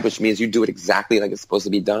prescribed, which means you do it exactly like it's supposed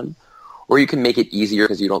to be done. Or you can make it easier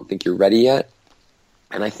because you don't think you're ready yet.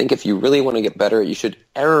 And I think if you really want to get better, you should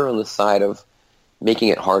err on the side of making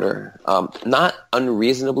it harder. Not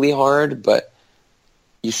unreasonably hard, but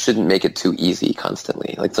you shouldn't make it too easy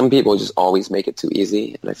constantly. Like some people just always make it too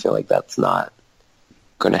easy, and I feel like that's not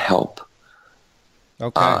going to help.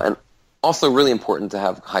 Okay. And also really important to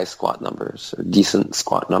have high squat numbers or decent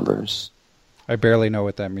squat numbers. I barely know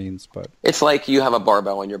what that means, but it's like you have a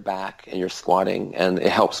barbell on your back and you're squatting, and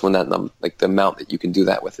it helps when that like the amount that you can do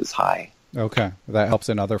that with is high. Okay. That helps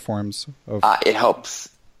in other forms of... It helps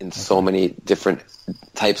in so many different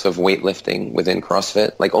types of weightlifting within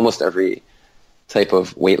CrossFit. Like almost every type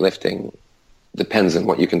of weightlifting depends on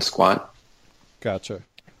what you can squat. Gotcha.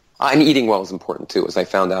 And eating well is important too, as I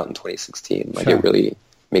found out in 2016. Like it really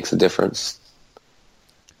makes a difference.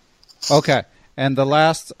 Okay. And the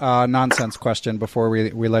last nonsense question before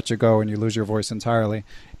we let you go and you lose your voice entirely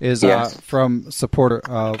is from supporter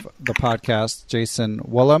of the podcast, Jason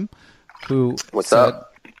Woolham, who What's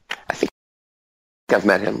up? I think I've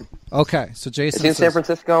met him. Okay. So Jason is he in San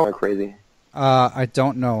Francisco or crazy? I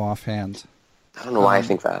don't know offhand. I don't know why I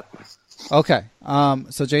think that. Okay.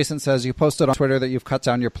 So Jason says, you posted on Twitter that you've cut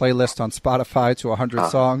down your playlist on Spotify to 100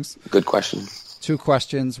 songs. Good question. 2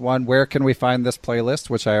 questions. 1, where can we find this playlist?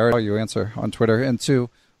 Which I already saw you answer on Twitter. And 2,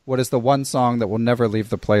 what is the one song that will never leave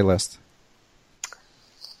the playlist?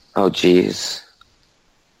 Oh, geez.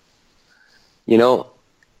 You know,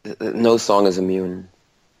 no song is immune.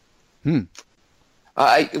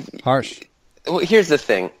 Harsh. Well, here's the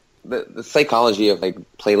thing. The psychology of like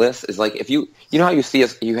playlists is like if you know how you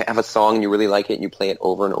have a song and you really like it and you play it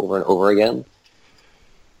over and over and over again.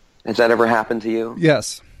 Has that ever happened to you?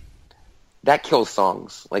 Yes. That kills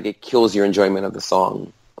songs. Like it kills your enjoyment of the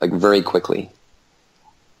song like very quickly.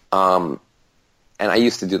 And I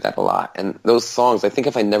used to do that a lot. And those songs, I think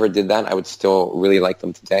if I never did that, I would still really like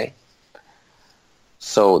them today.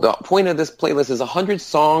 So the point of this playlist is 100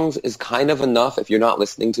 songs is kind of enough if you're not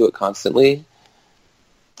listening to it constantly.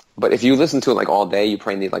 But if you listen to it like all day, you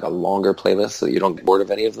probably need like a longer playlist so you don't get bored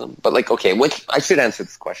of any of them. But like, okay, I should answer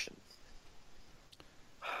this question.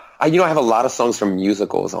 I have a lot of songs from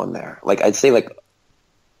musicals on there. Like I'd say like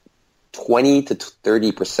 20 to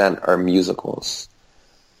 30% are musicals.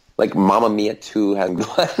 Like Mamma Mia 2 has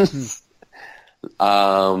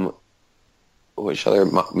ones. Which other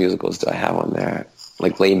musicals do I have on there?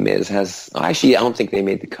 Like Les Mis has... Actually, I don't think they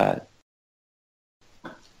made the cut.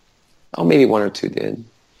 Oh, maybe 1 or 2 did.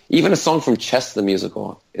 Even a song from Chess the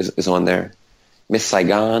Musical is on there. Miss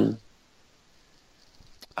Saigon.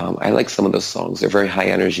 I like some of those songs. They're very high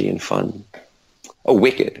energy and fun. Oh,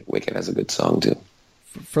 Wicked. Wicked has a good song, too.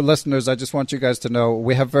 For listeners, I just want you guys to know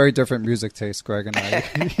we have very different music tastes, Greg and I,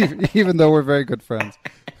 even though we're very good friends.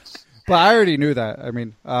 But I already knew that. I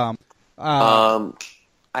mean...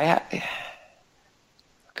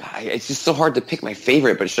 God, it's just so hard to pick my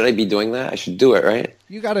favorite, but should I be doing that? I should do it, right?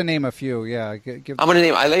 You got to name a few, yeah. I'm going to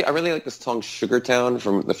name... I really like this song Sugartown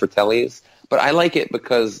from the Fratellis, but I like it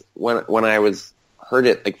because when I heard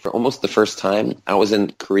it like for almost the first time, I was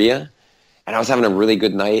in Korea, and I was having a really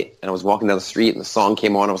good night, and I was walking down the street, and the song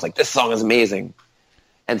came on. I was like, this song is amazing.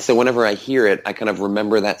 And so whenever I hear it, I kind of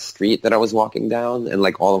remember that street that I was walking down and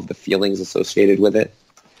like all of the feelings associated with it.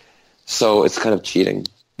 So it's kind of cheating.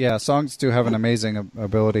 Yeah, songs do have an amazing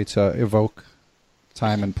ability to evoke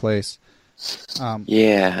time and place.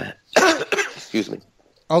 Yeah. Excuse me.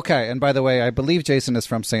 Okay, and by the way, I believe Jason is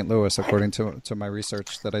from St. Louis, according to my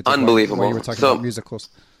research that I did. Unbelievable. While you were talking about musicals.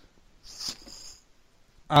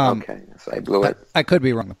 Okay, so I blew it. I could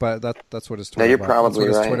be wrong, but that's what his Twitter. No, you're probably that's what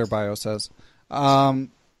his right. Twitter bio says.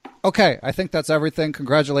 Okay, I think that's everything.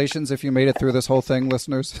 Congratulations if you made it through this whole thing,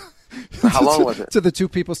 listeners. How long was it? To the 2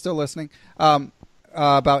 people still listening,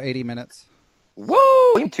 about 80 minutes.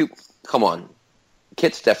 Whoa! Come on,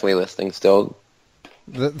 Kit's definitely listening still.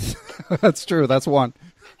 That's true. That's one.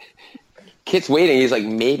 Kit's waiting. He's like,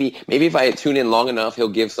 maybe if I tune in long enough, he'll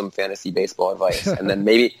give some fantasy baseball advice, and then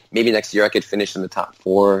maybe next year I could finish in the top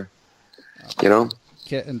 4. You know,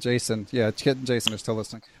 Kit and Jason. Yeah, Kit and Jason are still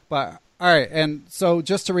listening. But all right, and so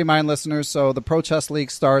just to remind listeners, so the Pro Chess League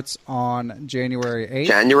starts on January 8th.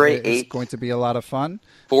 January 8th. It's going to be a lot of fun.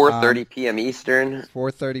 4:30 p.m. Eastern.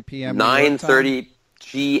 4:30 p.m. 9:30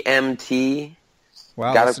 GMT.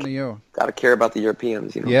 Wow, listen to you. Got to care about the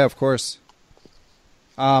Europeans, you know. Yeah, of course.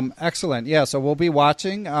 Excellent. Yeah, so we'll be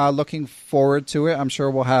watching. Looking forward to it. I'm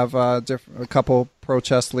sure we'll have a couple Pro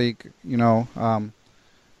Chess League. You know,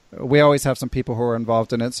 we always have some people who are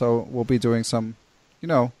involved in it, so we'll be doing some, you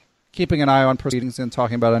know, keeping an eye on proceedings and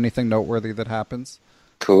talking about anything noteworthy that happens.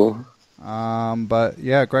 Cool. But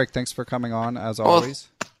yeah, Greg, thanks for coming on as always.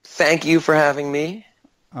 Thank you for having me.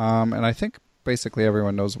 And I think basically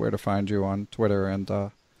everyone knows where to find you on Twitter and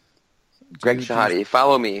Greg Shahade.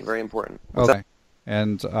 Follow me. Very important. What's okay.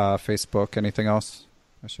 And Facebook. Anything else?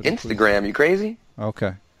 Instagram. You crazy?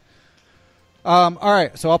 Okay. All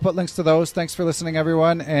right. So I'll put links to those. Thanks for listening,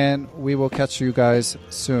 everyone, and we will catch you guys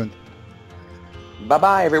soon.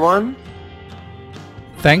 Bye-bye, everyone.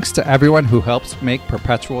 Thanks to everyone who helps make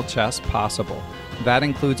Perpetual Chess possible. That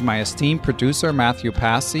includes my esteemed producer, Matthew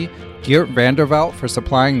Passy, Geert Vandervelt for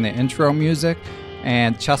supplying the intro music,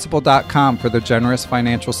 and Chessable.com for their generous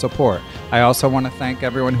financial support. I also want to thank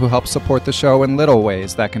everyone who helps support the show in little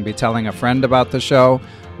ways. That can be telling a friend about the show,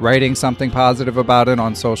 writing something positive about it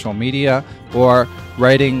on social media, or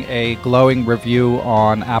writing a glowing review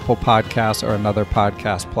on Apple Podcasts or another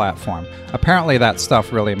podcast platform. Apparently that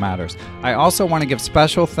stuff really matters. I also want to give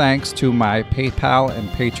special thanks to my PayPal and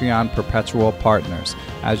Patreon perpetual partners.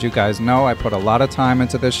 As you guys know, I put a lot of time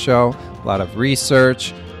into this show, a lot of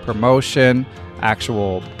research, promotion,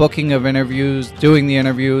 actual booking of interviews, doing the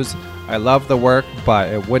interviews. I love the work, but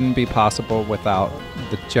it wouldn't be possible without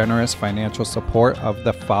the generous financial support of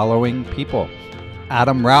the following people.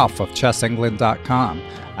 Adam Ralph of ChessEngland.com,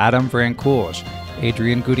 Adam Vrancourt,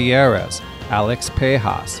 Adrian Gutierrez, Alex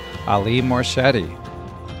Pejas, Ali Morchetti,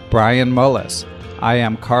 Brian Mullis. I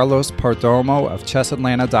am Carlos Perdomo of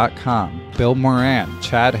ChessAtlanta.com, Bill Moran,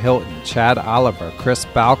 Chad Hilton, Chad Oliver, Chris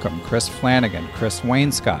Balcom, Chris Flanagan, Chris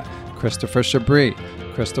Wainscott, Christopher Chabris,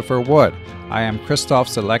 Christopher Wood. I am Christoph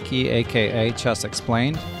Zalecki, a.k.a. Chess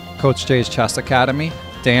Explained, Coach J's Chess Academy,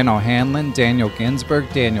 Dan O'Hanlon, Daniel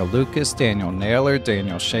Ginsberg, Daniel Lucas, Daniel Naylor,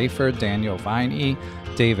 Daniel Schaefer, Daniel Viney,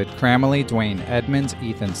 David Cramley, Dwayne Edmonds,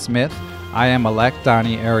 Ethan Smith. I am Elect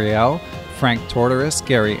Donnie Ariel, Frank Tortoris,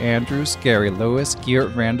 Gary Andrews, Gary Lewis,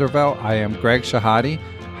 Geert Vandervelt. I am Greg Shahade,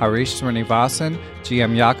 Harish Srinivasan,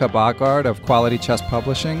 GM Yaka Bogard of Quality Chess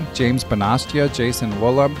Publishing, James Bonastia, Jason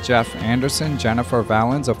Woolham, Jeff Anderson, Jennifer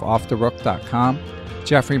Valens of OffTheRook.com,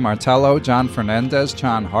 Jeffrey Martello, John Fernandez,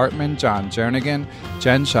 John Hartman, John Jernigan,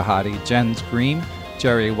 Jen Shahade, Jens Green,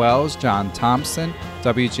 Jerry Wells, John Thompson,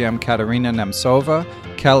 WGM Katerina Nemtsova,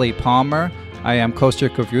 Kelly Palmer. I am Kostya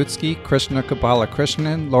Kovutsky, Krishna Kabala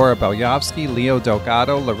Krishnan, Laura Belyavsky, Leo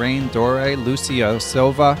Delgado, Lorraine Dore, Lucio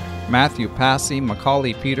Silva, Matthew Passy,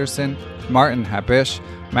 Macaulay Peterson, Martin Habish,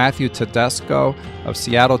 Matthew Tedesco of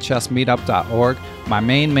SeattleChessMeetup.org, my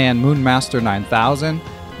main man Moonmaster 9000,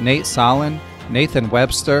 Nate Solin, Nathan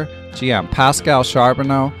Webster, GM Pascal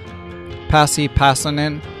Charbonneau, Pasi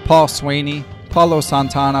Passanen, Paul Sweeney, Paulo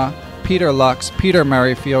Santana, Peter Lux, Peter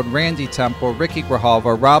Merrifield, Randy Temple, Ricky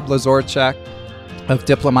Grijalva, Rob Lazorchak of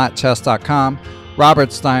DiplomatChess.com,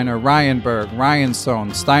 Robert Steiner, Ryan Berg, Ryan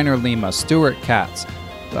Stone, Steiner Lima, Stuart Katz,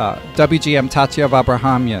 WGM Tatyev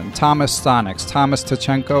Abrahamian, Thomas Stonix, Thomas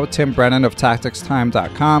Tachenko, Tim Brennan of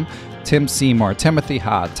TacticsTime.com, Tim Seymour, Timothy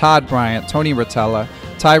Ha, Todd Bryant, Tony Rotella,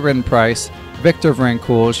 Tyron Price, Victor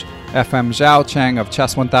Vrancourt, FM Zhao Cheng of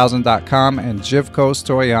Chess1000.com, and Jivko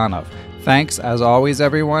Stoyanov. Thanks, as always,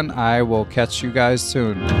 everyone. I will catch you guys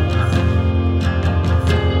soon.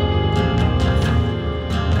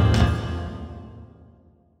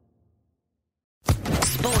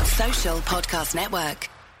 Podcast Network.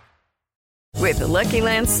 With the Lucky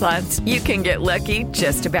Land Slots, you can get lucky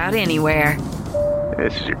just about anywhere.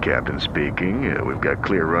 This is your captain speaking. We've got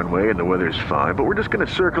clear runway and the weather's fine, but we're just going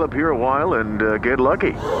to circle up here a while and get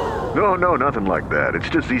lucky. No, nothing like that. It's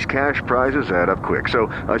just these cash prizes add up quick. So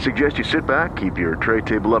I suggest you sit back, keep your tray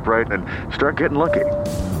table upright, and start getting lucky.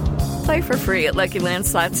 Play for free at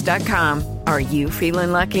LuckyLandSlots.com. Are you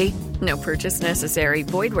feeling lucky? No purchase necessary.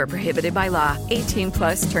 Void where prohibited by law.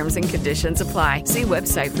 18+ terms and conditions apply. See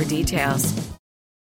website for details.